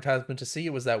awful advertisement to see.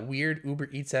 It was that weird Uber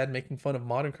Eats ad making fun of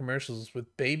modern commercials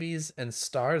with babies and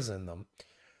stars in them.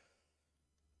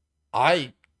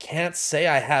 I can't say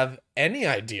I have any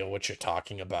idea what you're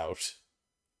talking about.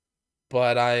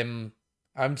 But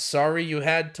I'm sorry you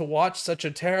had to watch such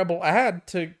a terrible ad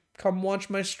to come watch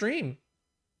my stream.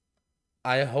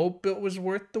 I hope it was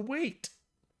worth the wait.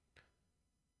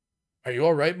 Are you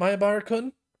alright,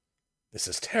 Maibara-kun? This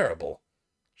is terrible.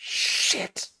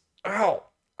 Shit! Ow!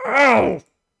 Ow!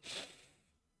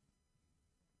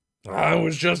 I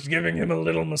was just giving him a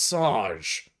little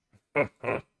massage.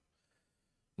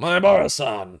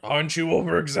 Maibara-san, aren't you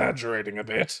over-exaggerating a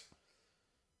bit?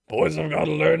 Boys have got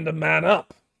to learn to man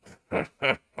up.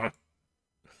 I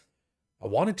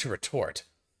wanted to retort,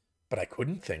 but I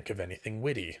couldn't think of anything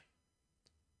witty.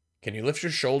 Can you lift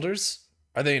your shoulders?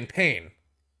 Are they in pain?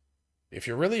 If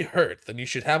you're really hurt, then you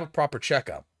should have a proper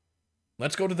checkup.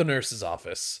 Let's go to the nurse's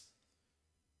office.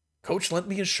 Coach lent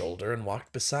me his shoulder and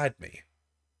walked beside me.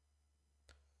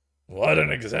 What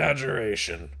an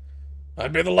exaggeration.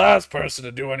 I'd be the last person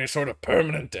to do any sort of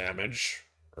permanent damage,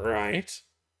 right?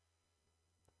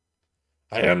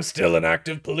 I am still an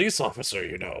active police officer,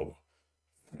 you know.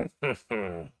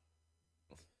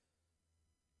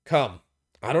 Come,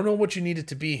 I don't know what you needed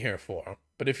to be here for,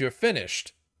 but if you're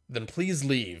finished, then please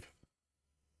leave.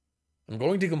 I'm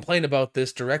going to complain about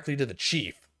this directly to the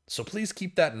chief, so please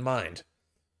keep that in mind.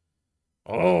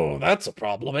 Oh, that's a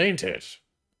problem, ain't it?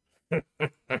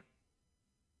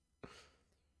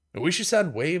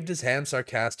 Uishi-san waved his hand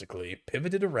sarcastically,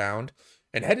 pivoted around,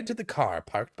 and headed to the car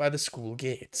parked by the school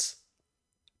gates.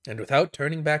 And without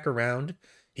turning back around,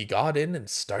 he got in and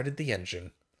started the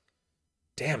engine.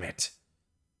 Damn it.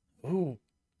 Who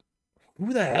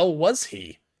the hell was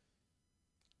he?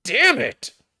 Damn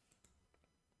it!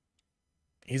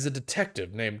 He's a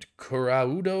detective named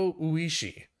Kuraudo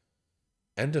Uishi,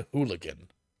 and a hooligan.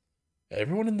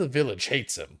 Everyone in the village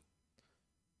hates him.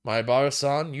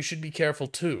 Maibara-san, you should be careful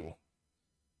too.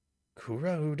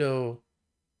 Kuraudo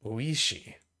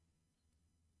Uishi.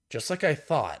 Just like I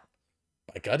thought,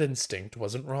 my gut instinct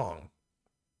wasn't wrong.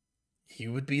 He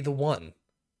would be the one.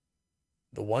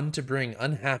 The one to bring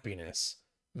unhappiness,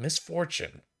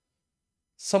 misfortune,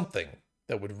 something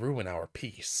that would ruin our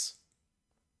peace.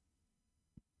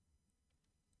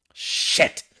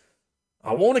 Shit!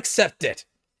 I won't accept it!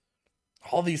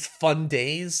 All these fun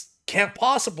days can't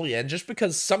possibly end just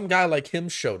because some guy like him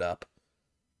showed up.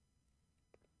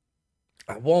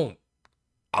 I won't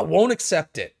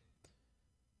accept it.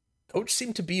 Coach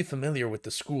seemed to be familiar with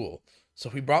the school, so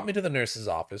he brought me to the nurse's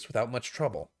office without much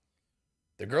trouble.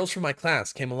 The girls from my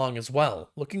class came along as well,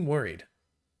 looking worried.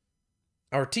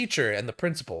 Our teacher and the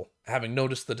principal, having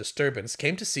noticed the disturbance,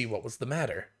 came to see what was the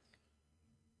matter.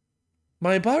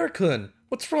 Maibara-kun,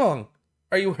 what's wrong?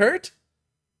 Are you hurt?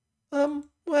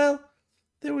 Well,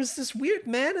 there was this weird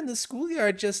man in the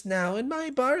schoolyard just now, and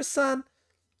Maibara-san...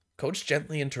 Coach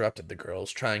gently interrupted the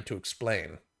girls, trying to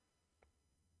explain.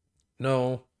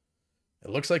 No, it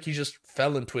looks like he just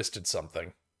fell and twisted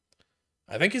something.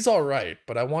 I think he's alright,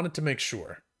 but I wanted to make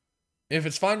sure. If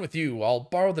it's fine with you, I'll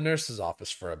borrow the nurse's office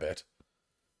for a bit.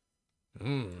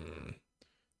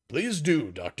 Please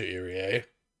do, Dr. Irie.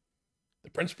 The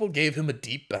principal gave him a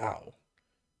deep bow.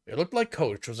 It looked like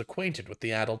Coach was acquainted with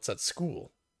the adults at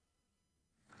school.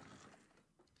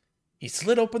 He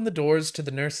slid open the doors to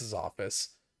the nurse's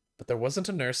office, but there wasn't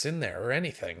a nurse in there or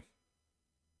anything.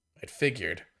 I'd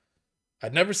figured.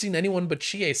 I'd never seen anyone but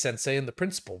Chie-sensei and the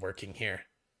principal working here.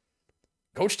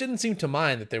 Coach didn't seem to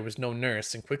mind that there was no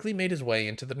nurse and quickly made his way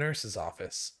into the nurse's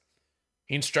office.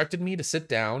 He instructed me to sit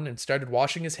down and started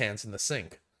washing his hands in the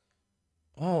sink.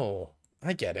 Oh,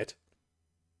 I get it.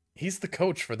 He's the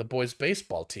coach for the boys'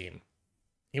 baseball team.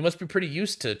 He must be pretty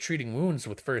used to treating wounds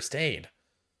with first aid.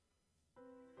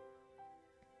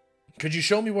 Could you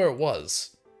show me where it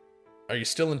was? Are you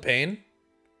still in pain?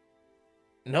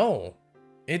 No,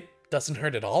 it doesn't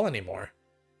hurt at all anymore.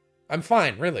 I'm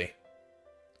fine, really.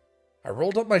 I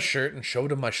rolled up my shirt and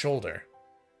showed him my shoulder.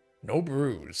 No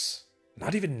bruise,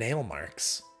 not even nail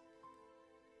marks.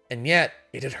 And yet,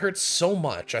 it had hurt so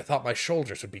much I thought my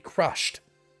shoulders would be crushed.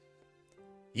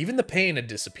 Even the pain had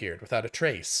disappeared without a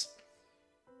trace.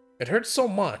 It hurt so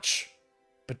much,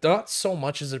 but not so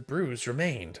much as a bruise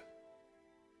remained.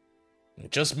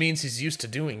 It just means he's used to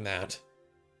doing that.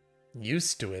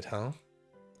 Used to it, huh?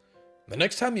 The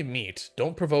next time you meet,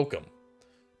 don't provoke him.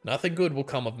 Nothing good will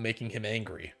come of making him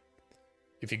angry.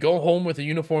 If you go home with a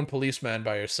uniformed policeman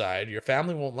by your side, your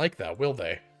family won't like that, will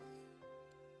they?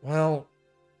 Well,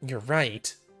 you're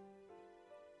right.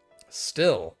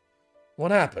 Still,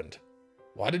 what happened?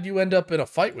 Why did you end up in a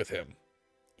fight with him?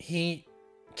 He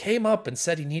came up and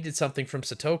said he needed something from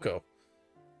Satoko.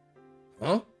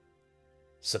 Huh?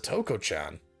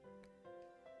 Satoko-chan.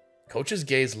 Coach's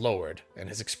gaze lowered, and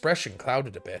his expression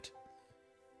clouded a bit.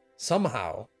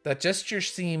 Somehow, that gesture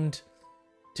seemed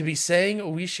to be saying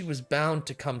Oishi was bound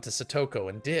to come to Satoko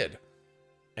and did,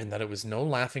 and that it was no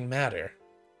laughing matter.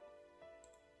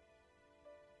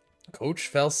 Coach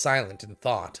fell silent in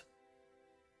thought.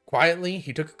 Quietly,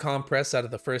 he took a compress out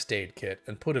of the first aid kit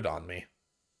and put it on me.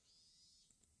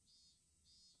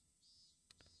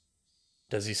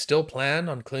 Does he still plan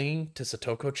on clinging to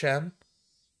Satoko-chan?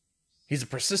 He's a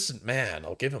persistent man,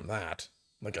 I'll give him that.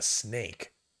 Like a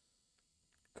snake.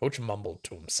 Coach mumbled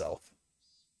to himself.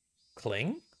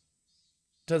 Cling?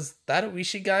 Does that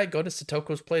Oishi guy go to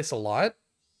Satoko's place a lot?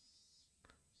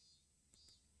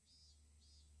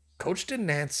 Coach didn't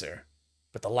answer,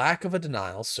 but the lack of a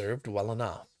denial served well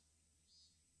enough.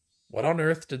 What on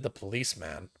earth did the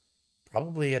policeman,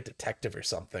 probably a detective or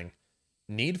something,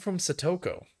 need from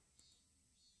Satoko?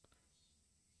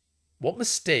 What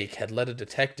mistake had led a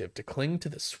detective to cling to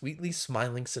the sweetly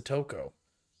smiling Satoko?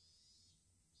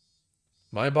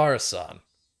 Maebara-san.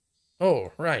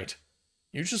 Oh, right.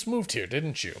 You just moved here,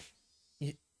 didn't you?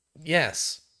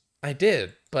 Yes, I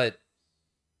did, but...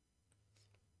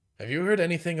 Have you heard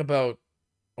anything about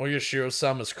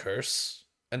Oyashiro-sama's curse?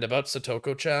 And about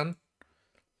Satoko-chan?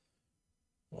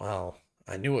 Well,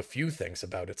 I knew a few things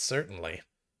about it, certainly.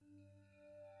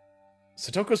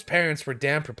 Satoko's parents were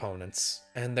dam proponents,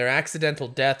 and their accidental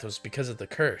death was because of the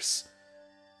curse.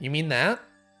 You mean that?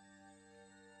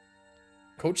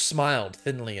 Coach smiled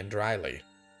thinly and dryly.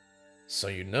 So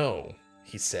you know,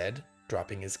 he said,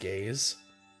 dropping his gaze.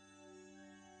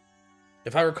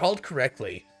 If I recalled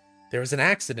correctly, there was an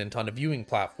accident on a viewing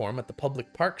platform at the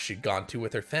public park she'd gone to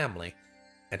with her family,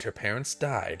 and her parents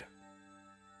died.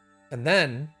 And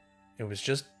then, it was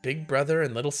just big brother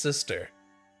and little sister.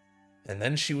 And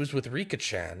then she was with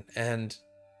Rika-chan, and,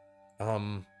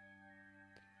 when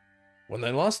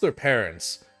they lost their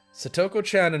parents,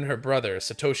 Satoko-chan and her brother,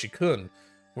 Satoshi-kun,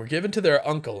 were given to their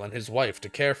uncle and his wife to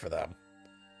care for them.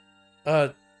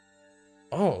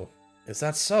 Oh, is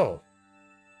that so?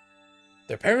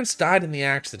 Their parents died in the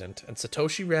accident, and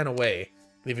Satoshi ran away,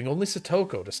 leaving only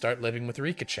Satoko to start living with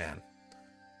Rika-chan.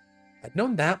 I'd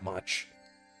known that much,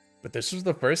 but this was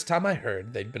the first time I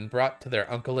heard they'd been brought to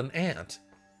their uncle and aunt.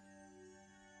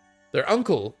 Their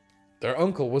uncle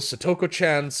was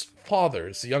Satoko-chan's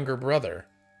father's younger brother.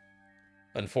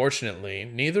 Unfortunately,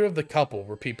 neither of the couple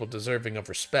were people deserving of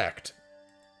respect.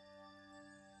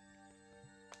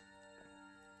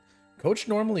 Coach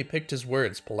normally picked his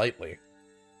words politely.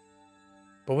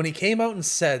 But when he came out and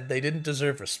said they didn't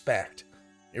deserve respect,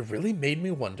 it really made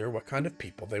me wonder what kind of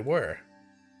people they were.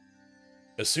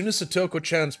 As soon as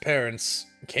Satoko-chan's parents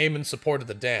came in support of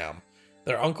the dam,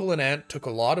 their uncle and aunt took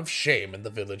a lot of shame in the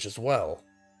village as well.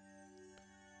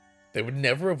 They would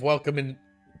never have welcomed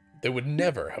in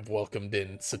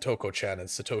Satoko-chan and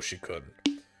Satoshi-kun.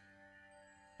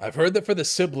 I've heard that for the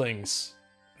siblings,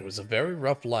 it was a very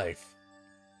rough life.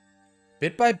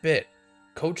 Bit by bit,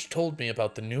 Coach told me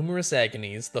about the numerous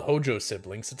agonies the Hojo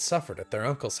siblings had suffered at their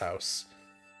uncle's house.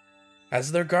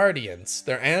 As their guardians,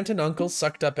 their aunt and uncle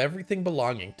sucked up everything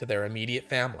belonging to their immediate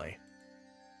family.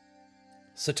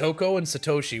 Satoko and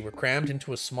Satoshi were crammed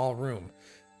into a small room,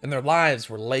 and their lives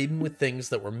were laden with things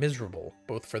that were miserable,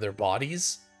 both for their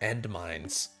bodies and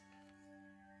minds.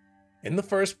 In the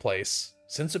first place,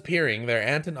 since appearing, their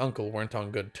aunt and uncle weren't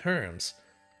on good terms.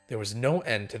 There was no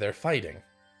end to their fighting,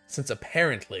 since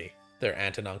apparently their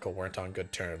aunt and uncle weren't on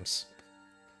good terms.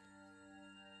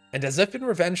 And as if in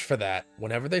revenge for that,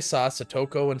 whenever they saw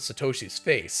Satoko and Satoshi's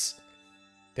face,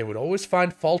 they would always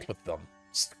find fault with them,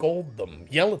 scold them,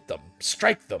 yell at them,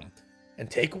 strike them, and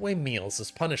take away meals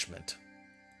as punishment.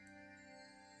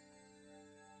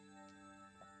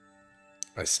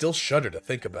 I still shudder to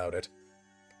think about it.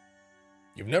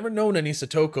 You've never known any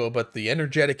Satoko but the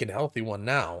energetic and healthy one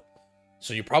now,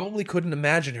 so you probably couldn't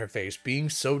imagine her face being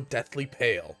so deathly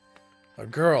pale. A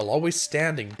girl always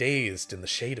standing dazed in the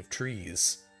shade of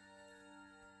trees.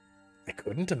 I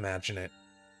couldn't imagine it,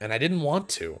 and I didn't want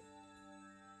to.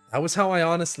 That was how I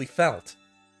honestly felt.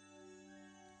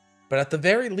 But at the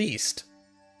very least,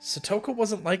 Satoko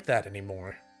wasn't like that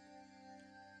anymore.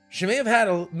 She may have had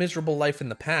a miserable life in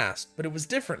the past, but it was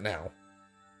different now.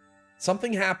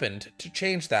 Something happened to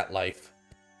change that life.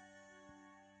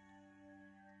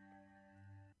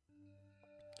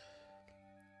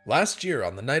 Last year,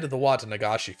 on the night of the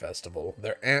Watanagashi festival,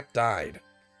 their aunt died.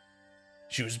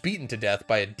 She was beaten to death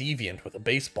by a deviant with a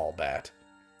baseball bat.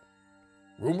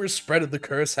 Rumors spread of the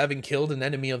curse having killed an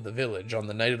enemy of the village on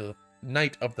the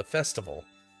night of the festival.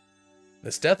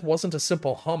 This death wasn't a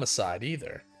simple homicide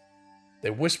either. They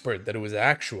whispered that it was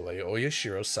actually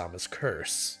Oyashiro-sama's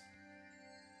curse.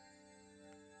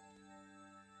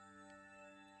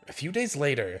 A few days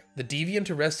later, the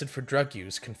deviant arrested for drug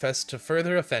use confessed to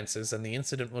further offenses and the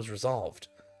incident was resolved.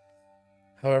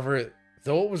 However,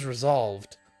 though it was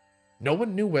resolved, no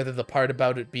one knew whether the part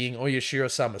about it being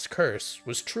Oyashiro-sama's curse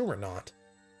was true or not.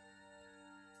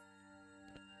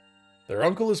 Their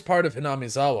uncle is part of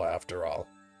Hinamizawa, after all.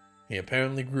 He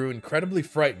apparently grew incredibly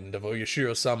frightened of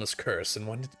Oyashiro-sama's curse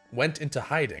and went into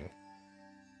hiding.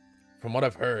 From what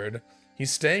I've heard,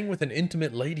 he's staying with an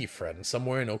intimate lady friend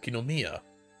somewhere in Okinomiya.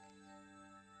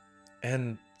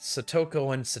 And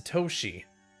Satoko and Satoshi,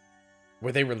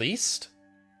 were they released?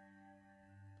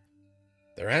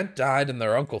 Their aunt died and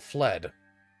their uncle fled.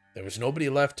 There was nobody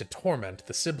left to torment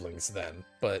the siblings then,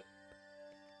 but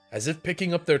as if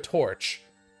picking up their torch,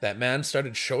 that man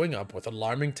started showing up with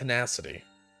alarming tenacity.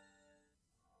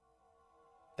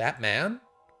 That man?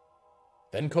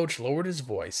 Then Coach lowered his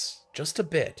voice, just a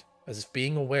bit, as if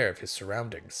being aware of his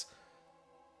surroundings.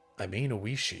 I mean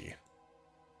Uishi.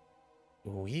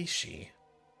 Uishi?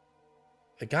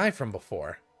 The guy from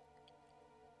before.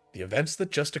 The events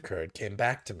that just occurred came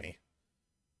back to me.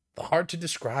 The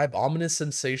hard-to-describe ominous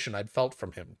sensation I'd felt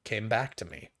from him came back to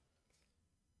me.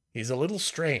 He's a little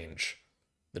strange.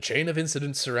 The chain of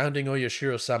incidents surrounding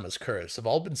Oyashiro-sama's curse have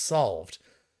all been solved,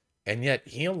 and yet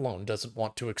he alone doesn't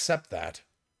want to accept that.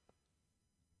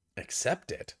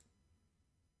 Accept it?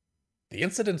 The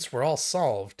incidents were all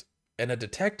solved, and a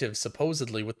detective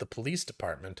supposedly with the police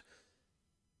department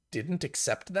didn't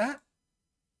accept that?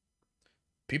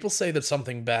 People say that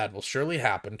something bad will surely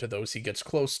happen to those he gets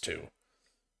close to.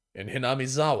 In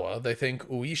Hinamizawa, they think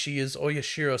Uishi is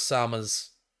Oyashiro-sama's...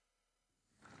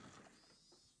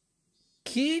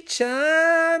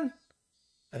 Ki-chan!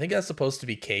 I think that's supposed to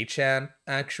be Kei-chan,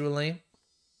 actually.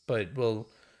 But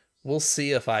we'll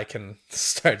see if I can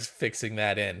start fixing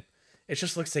that in. It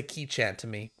just looks like Ki-chan to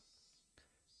me.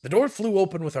 The door flew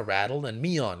open with a rattle, and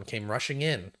Mion came rushing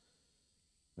in.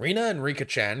 Rina and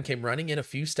Rika-chan came running in a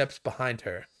few steps behind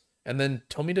her, and then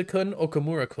Tomita-kun,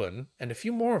 Okamura-kun, and a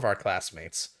few more of our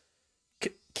classmates.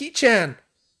 Ki-chan!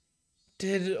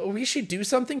 Did Oishi do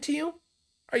something to you?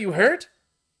 Are you hurt?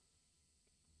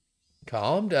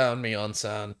 Calm down,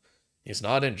 Mion-san. He's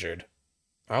not injured.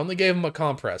 I only gave him a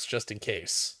compress just in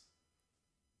case.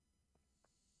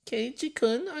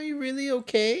 Keiichi-kun, are you really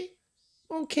okay?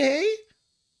 Okay?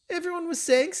 Everyone was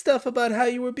saying stuff about how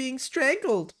you were being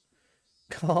strangled.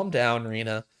 Calm down,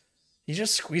 Rina. He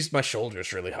just squeezed my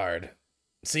shoulders really hard.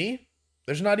 See?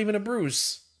 There's not even a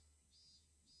bruise.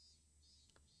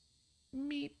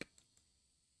 Meep.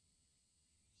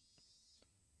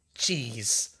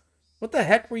 Jeez. What the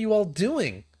heck were you all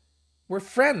doing? We're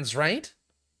friends, right?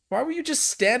 Why were you just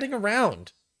standing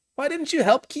around? Why didn't you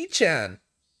help Ki-chan?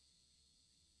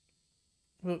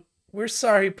 We're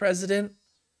sorry, President.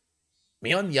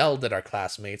 Mion yelled at our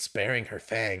classmates, baring her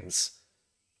fangs.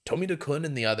 Tomita-kun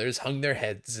and the others hung their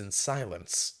heads in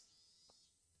silence.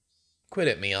 Quit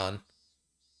it, Mion.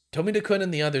 Tomita-kun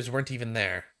and the others weren't even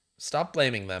there. Stop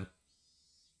blaming them.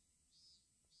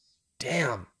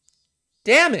 Damn.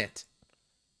 Damn it!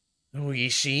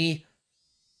 Uishi.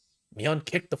 Mion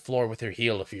kicked the floor with her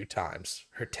heel a few times,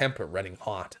 her temper running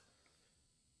hot.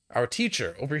 Our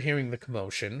teacher, overhearing the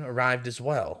commotion, arrived as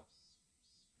well.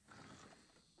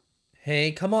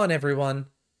 Hey, come on, everyone.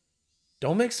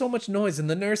 Don't make so much noise in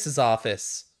the nurse's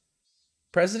office.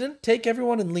 President, take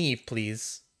everyone and leave,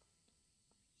 please.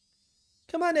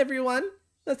 Come on, everyone.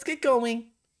 Let's get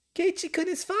going. Keiichi-kun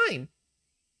is fine.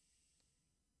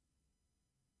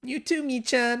 You too,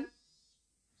 Mi-chan.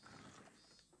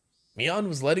 Mion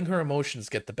was letting her emotions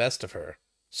get the best of her.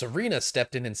 Serena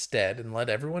stepped in instead and led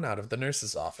everyone out of the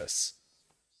nurse's office.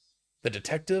 The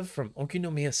detective from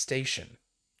Okinomiya Station,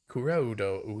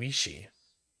 Kuraudo Uishi.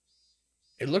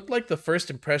 It looked like the first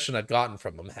impression I'd gotten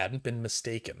from him hadn't been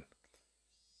mistaken.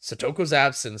 Satoko's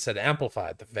absence had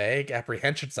amplified the vague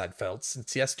apprehensions I'd felt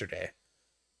since yesterday,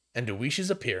 and Uishi's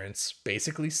appearance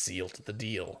basically sealed the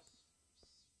deal.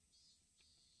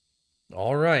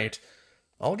 All right,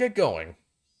 I'll get going.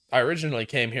 I originally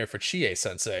came here for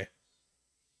Chie-sensei.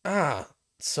 Ah,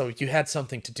 so you had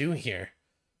something to do here.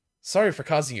 Sorry for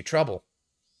causing you trouble.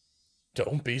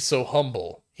 Don't be so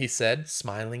humble, he said,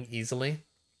 smiling easily.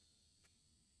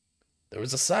 There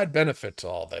was a side benefit to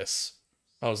all this.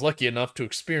 I was lucky enough to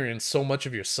experience so much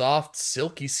of your soft,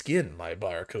 silky skin, my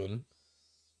Barakun.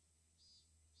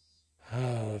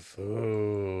 Ah,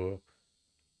 foo.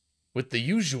 With the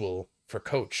usual, for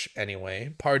Coach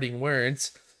anyway, parting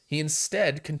words, he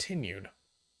instead continued.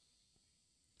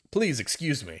 Please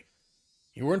excuse me.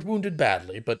 You weren't wounded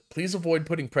badly, but please avoid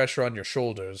putting pressure on your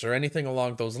shoulders or anything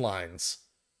along those lines.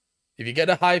 If you get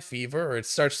a high fever or it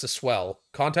starts to swell,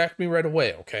 contact me right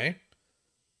away, okay?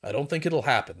 I don't think it'll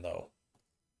happen, though.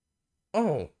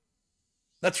 Oh,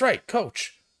 that's right,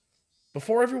 Coach.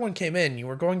 Before everyone came in, you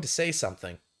were going to say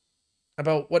something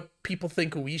about what people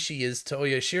think Uishi is to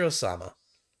Oyashiro-sama.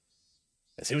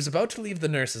 As he was about to leave the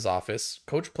nurse's office,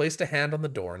 Coach placed a hand on the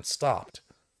door and stopped.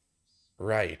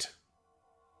 Right.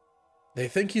 They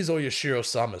think he's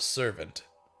Oyashiro-sama's servant.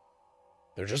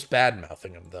 They're just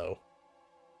bad-mouthing him, though.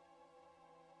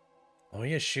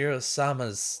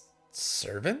 Oyashiro-sama's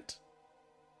servant?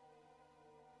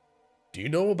 Do you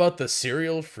know about the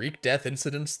serial freak death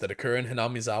incidents that occur in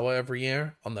Hinamizawa every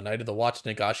year on the night of the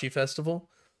Watanegashi festival?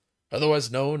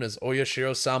 Otherwise known as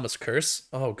Oyashiro-sama's curse?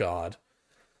 Oh god.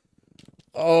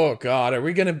 Oh god, are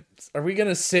we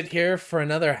gonna sit here for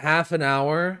another half an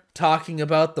hour talking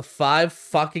about the 5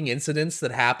 fucking incidents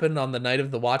that happened on the night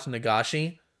of the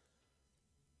Watanegashi?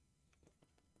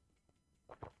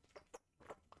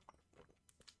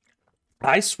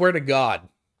 I swear to God,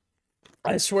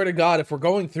 if we're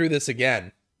going through this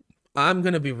again, I'm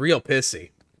gonna be real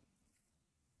pissy.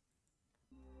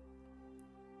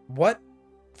 What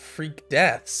freak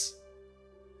deaths?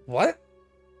 What?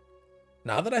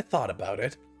 Now that I thought about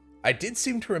it, I did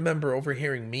seem to remember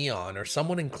overhearing Mion or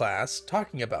someone in class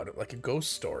talking about it like a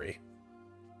ghost story.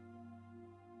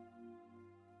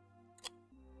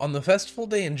 On the festival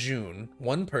day in June,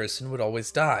 one person would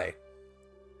always die,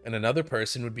 and another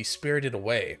person would be spirited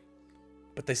away,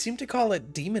 but they seem to call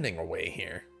it demoning away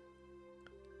here.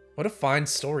 What a fine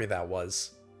story that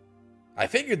was. I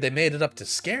figured they made it up to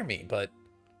scare me, but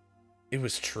it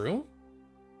was true?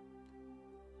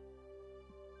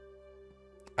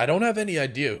 I don't have any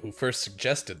idea who first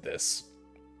suggested this,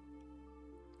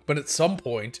 but at some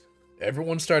point,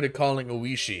 everyone started calling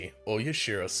Uishi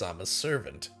Oyashiro-sama's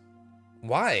servant.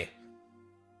 Why?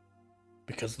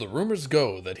 Because the rumors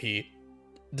go that he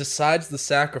decides the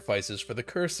sacrifices for the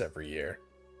curse every year.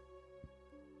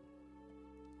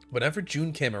 Whenever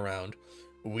June came around,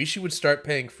 Uishi would start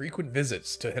paying frequent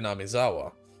visits to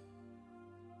Hinamizawa.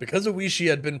 Because Uishi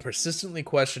had been persistently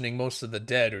questioning most of the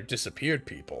dead or disappeared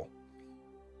people.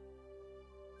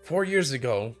 4 years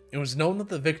ago, it was known that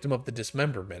the victim of the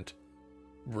dismemberment,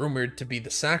 rumored to be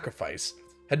the sacrifice,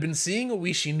 had been seeing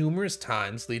Uishi numerous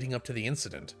times leading up to the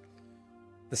incident.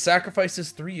 The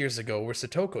sacrifices 3 years ago were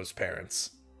Satoko's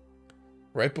parents.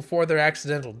 Right before their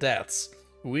accidental deaths,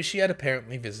 Uishi had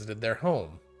apparently visited their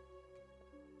home.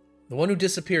 The one who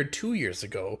disappeared 2 years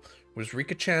ago was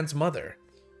Rika-chan's mother.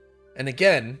 And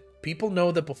again, people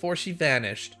know that before she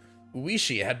vanished,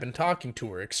 Uishi had been talking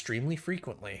to her extremely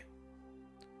frequently.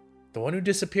 The one who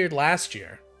disappeared last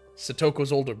year,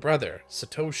 Satoko's older brother,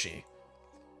 Satoshi.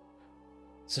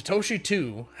 Satoshi,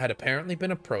 too, had apparently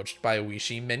been approached by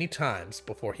Uishi many times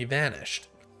before he vanished.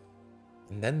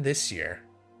 And then this year.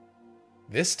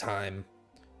 This time,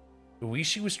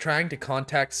 Uishi was trying to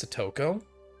contact Satoko?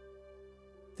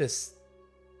 This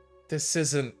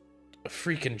isn't a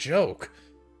freaking joke.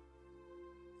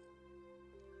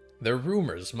 They're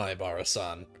rumors,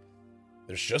 Maibara-san.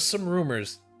 There's just some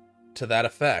rumors to that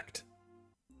effect.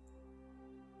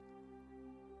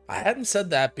 I hadn't said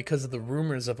that because of the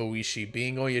rumors of Oishi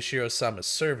being Oyashiro-sama's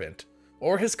servant,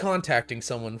 or his contacting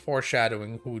someone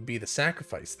foreshadowing who would be the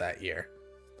sacrifice that year.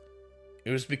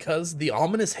 It was because the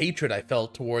ominous hatred I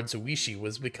felt towards Oishi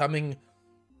was becoming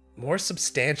more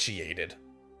substantiated,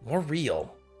 more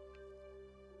real.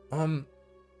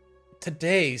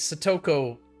 Today,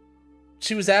 Satoko,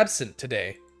 she was absent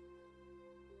today.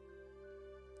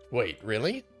 Wait,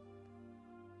 really?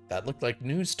 That looked like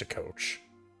news to Coach.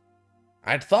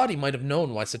 I'd thought he might have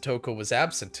known why Satoko was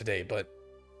absent today, but...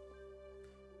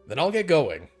 Then I'll get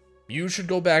going. You should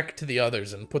go back to the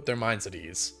others and put their minds at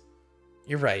ease.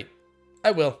 You're right. I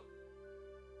will.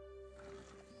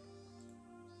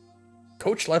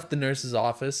 Coach left the nurse's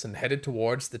office and headed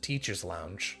towards the teacher's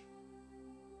lounge.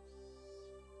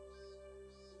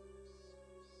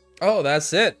 Oh,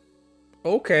 that's it.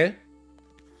 Okay.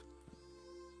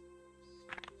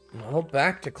 Well,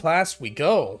 back to class we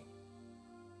go.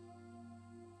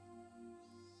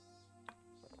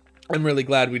 I'm really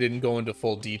glad we didn't go into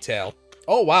full detail.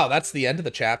 Oh, wow, that's the end of the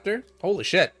chapter? Holy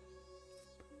shit.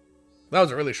 That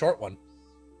was a really short one.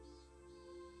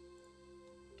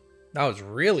 That was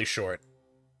really short.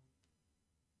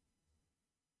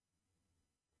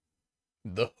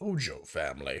 The Hojo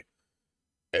family.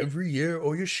 Every year,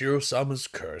 Oyashiro-sama's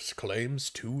curse claims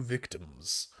 2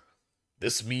 victims.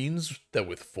 This means that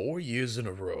with 4 years in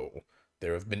a row,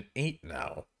 there have been 8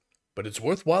 now, but it's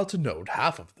worthwhile to note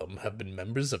half of them have been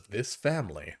members of this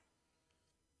family.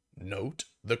 Note,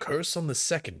 the curse on the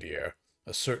 2nd year,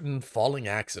 a certain falling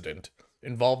accident,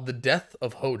 involved the death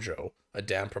of Hojo, a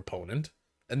dam proponent,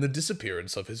 and the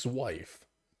disappearance of his wife.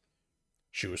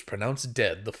 She was pronounced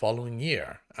dead the following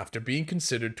year, after being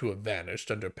considered to have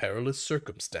vanished under perilous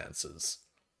circumstances.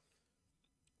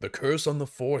 The curse on the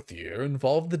 4th year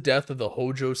involved the death of the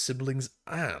Hojo siblings'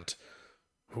 aunt,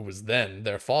 who was then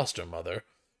their foster mother,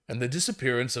 and the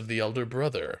disappearance of the elder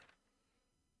brother.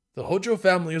 The Hojo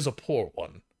family is a poor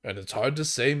one, and it's hard to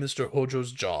say Mr.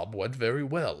 Hojo's job went very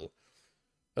well.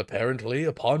 Apparently,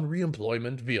 upon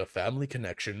re-employment via family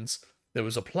connections, there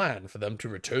was a plan for them to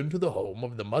return to the home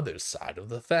of the mother's side of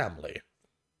the family.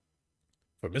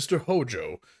 For Mr.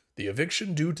 Hojo, the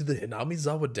eviction due to the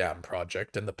Hinamizawa Dam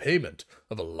project and the payment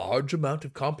of a large amount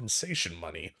of compensation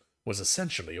money was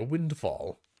essentially a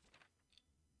windfall.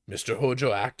 Mr.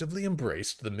 Hojo actively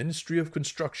embraced the Ministry of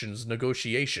Construction's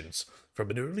negotiations from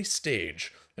an early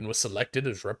stage and was selected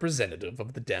as representative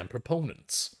of the dam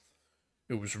proponents.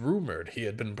 It was rumored he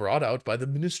had been brought out by the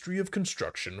Ministry of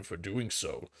Construction for doing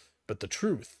so, but the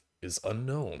truth is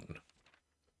unknown.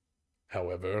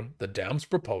 However, the dam's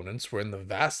proponents were in the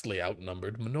vastly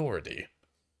outnumbered minority.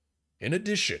 In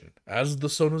addition, as the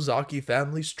Sonozaki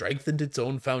family strengthened its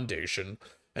own foundation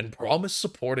and promised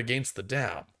support against the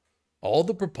dam, all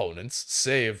the proponents,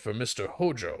 save for Mr.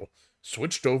 Hojo,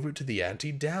 switched over to the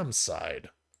anti-dam side.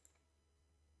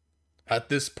 At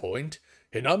this point,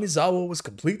 Hinamizawa was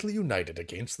completely united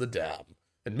against the dam,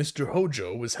 and Mr.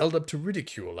 Hojo was held up to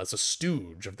ridicule as a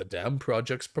stooge of the dam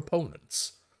project's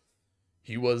proponents.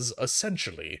 He was,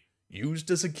 essentially, used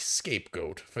as a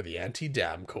scapegoat for the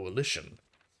anti-dam coalition.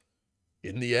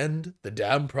 In the end, the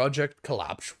dam project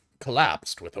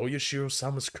collapsed with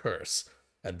Oyashiro-sama's curse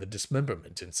and the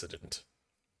dismemberment incident.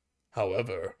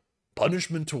 However,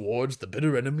 punishment towards the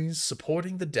bitter enemies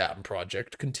supporting the dam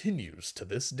project continues to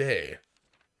this day.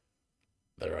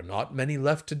 There are not many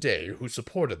left today who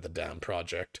supported the dam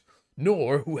project,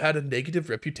 nor who had a negative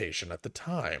reputation at the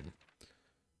time.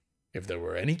 If there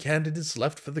were any candidates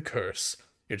left for the curse,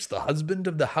 it's the husband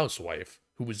of the housewife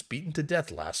who was beaten to death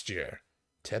last year,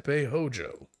 Teppei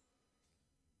Hojo,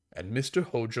 and Mr.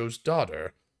 Hojo's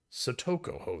daughter,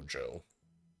 Satoko Hojo.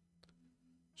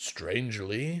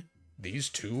 Strangely, these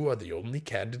two are the only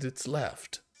candidates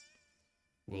left.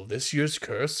 Will this year's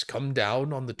curse come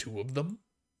down on the two of them?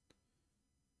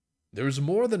 There is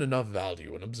more than enough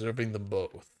value in observing them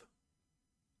both.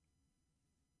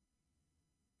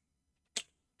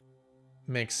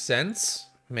 Makes sense?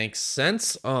 Makes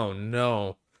sense? Oh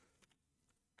no.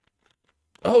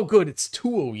 Oh good, it's to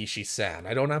Oishi-san.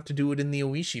 I don't have to do it in the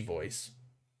Oishi voice.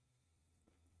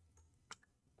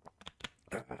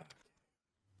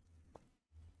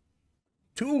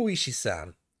 To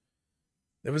Oishi-san.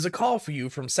 There was a call for you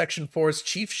from Section 4's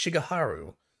Chief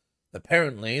Shigeharu.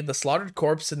 Apparently, the slaughtered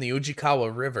corpse in the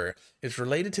Ujikawa River is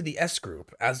related to the S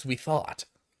Group, as we thought.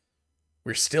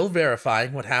 We're still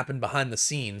verifying what happened behind the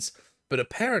scenes, but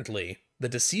apparently, the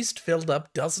deceased filled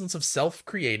up dozens of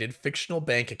self-created fictional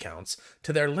bank accounts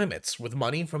to their limits with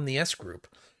money from the S Group,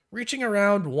 reaching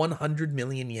around 100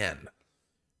 million yen.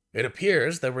 It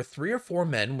appears there were 3 or 4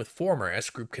 men with former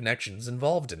S-Group connections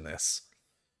involved in this.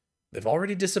 They've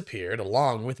already disappeared,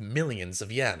 along with millions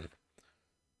of yen.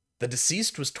 The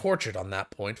deceased was tortured on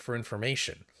that point for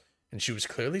information, and she was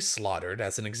clearly slaughtered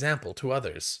as an example to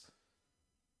others.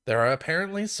 There are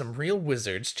apparently some real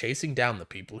wizards chasing down the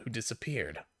people who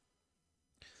disappeared.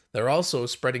 They're also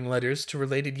spreading letters to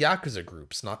related Yakuza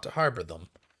groups not to harbor them.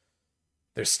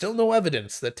 There's still no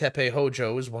evidence that Teppei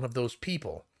Hojo is one of those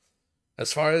people.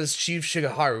 As far as Chief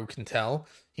Shigeharu can tell,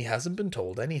 he hasn't been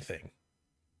told anything.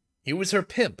 He was her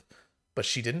pimp, but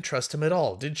she didn't trust him at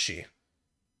all, did she?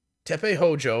 Teppei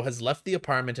Hojo has left the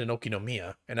apartment in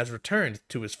Okinomiya and has returned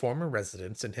to his former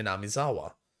residence in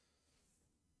Hinamizawa.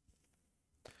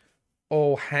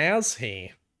 Oh, has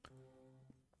he?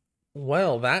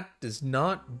 Well, that does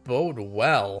not bode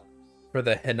well for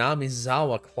the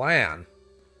Hinamizawa clan.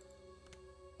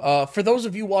 For those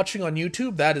of you watching on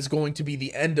YouTube, that is going to be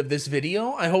the end of this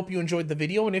video. I hope you enjoyed the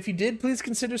video, and if you did, please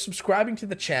consider subscribing to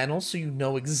the channel so you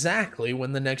know exactly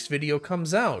when the next video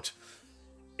comes out.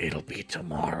 It'll be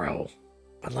tomorrow.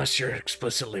 Unless you're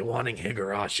explicitly wanting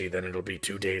Higurashi, then it'll be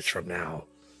 2 days from now.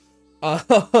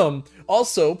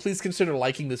 Also, please consider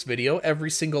liking this video.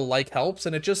 Every single like helps,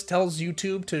 and it just tells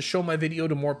YouTube to show my video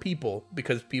to more people,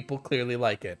 because people clearly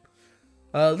like it.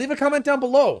 Leave a comment down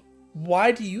below.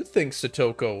 Why do you think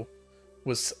Satoko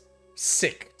was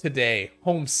sick today?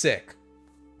 Homesick.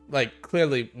 Like,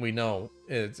 clearly we know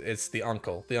it's the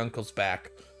uncle. The uncle's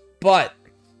back. But,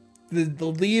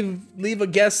 leave a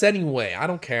guess anyway. I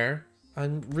don't care.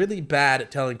 I'm really bad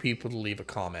at telling people to leave a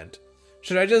comment.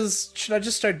 Should I just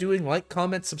start doing like,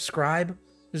 comment, subscribe?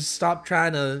 Just stop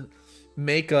trying to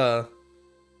make a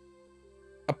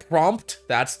prompt?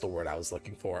 That's the word I was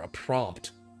looking for, a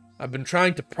prompt. I've been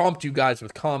trying to prompt you guys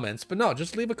with comments, but no,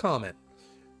 just leave a comment.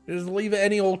 Just leave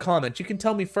any old comment. You can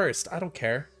tell me first. I don't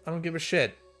care. I don't give a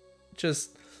shit.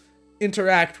 Just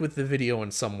interact with the video in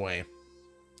some way.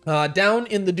 Down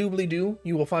in the doobly-doo,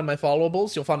 you will find my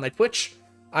followables. You'll find my Twitch.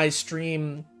 I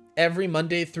stream every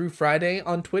Monday through Friday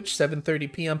on Twitch,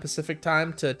 7:30 p.m. Pacific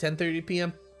time to 10:30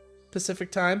 p.m.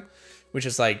 Pacific time, which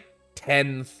is like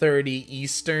 10:30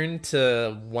 Eastern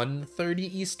to 1:30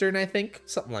 Eastern, I think.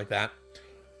 Something like that.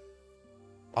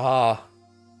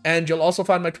 And you'll also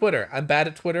find my Twitter. I'm bad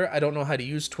at Twitter. I don't know how to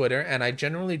use Twitter, and I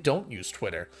generally don't use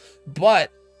Twitter.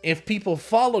 But if people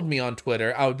followed me on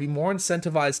Twitter, I would be more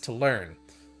incentivized to learn.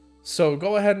 So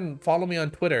go ahead and follow me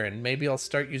on Twitter, and maybe I'll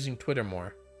start using Twitter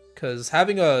more. Because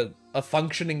having a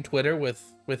functioning Twitter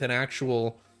with an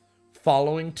actual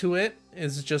following to it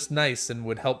is just nice and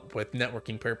would help with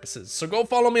networking purposes. So go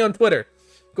follow me on Twitter.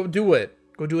 Go do it.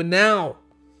 Go do it now.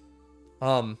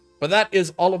 But that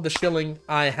is all of the shilling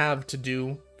I have to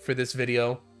do for this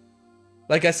video.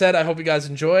 Like I said, I hope you guys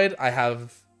enjoyed. I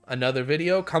have another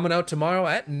video coming out tomorrow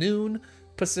at noon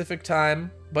Pacific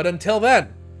time. But until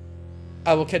then,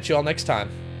 I will catch you all next time.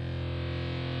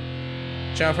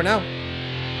 Ciao for now.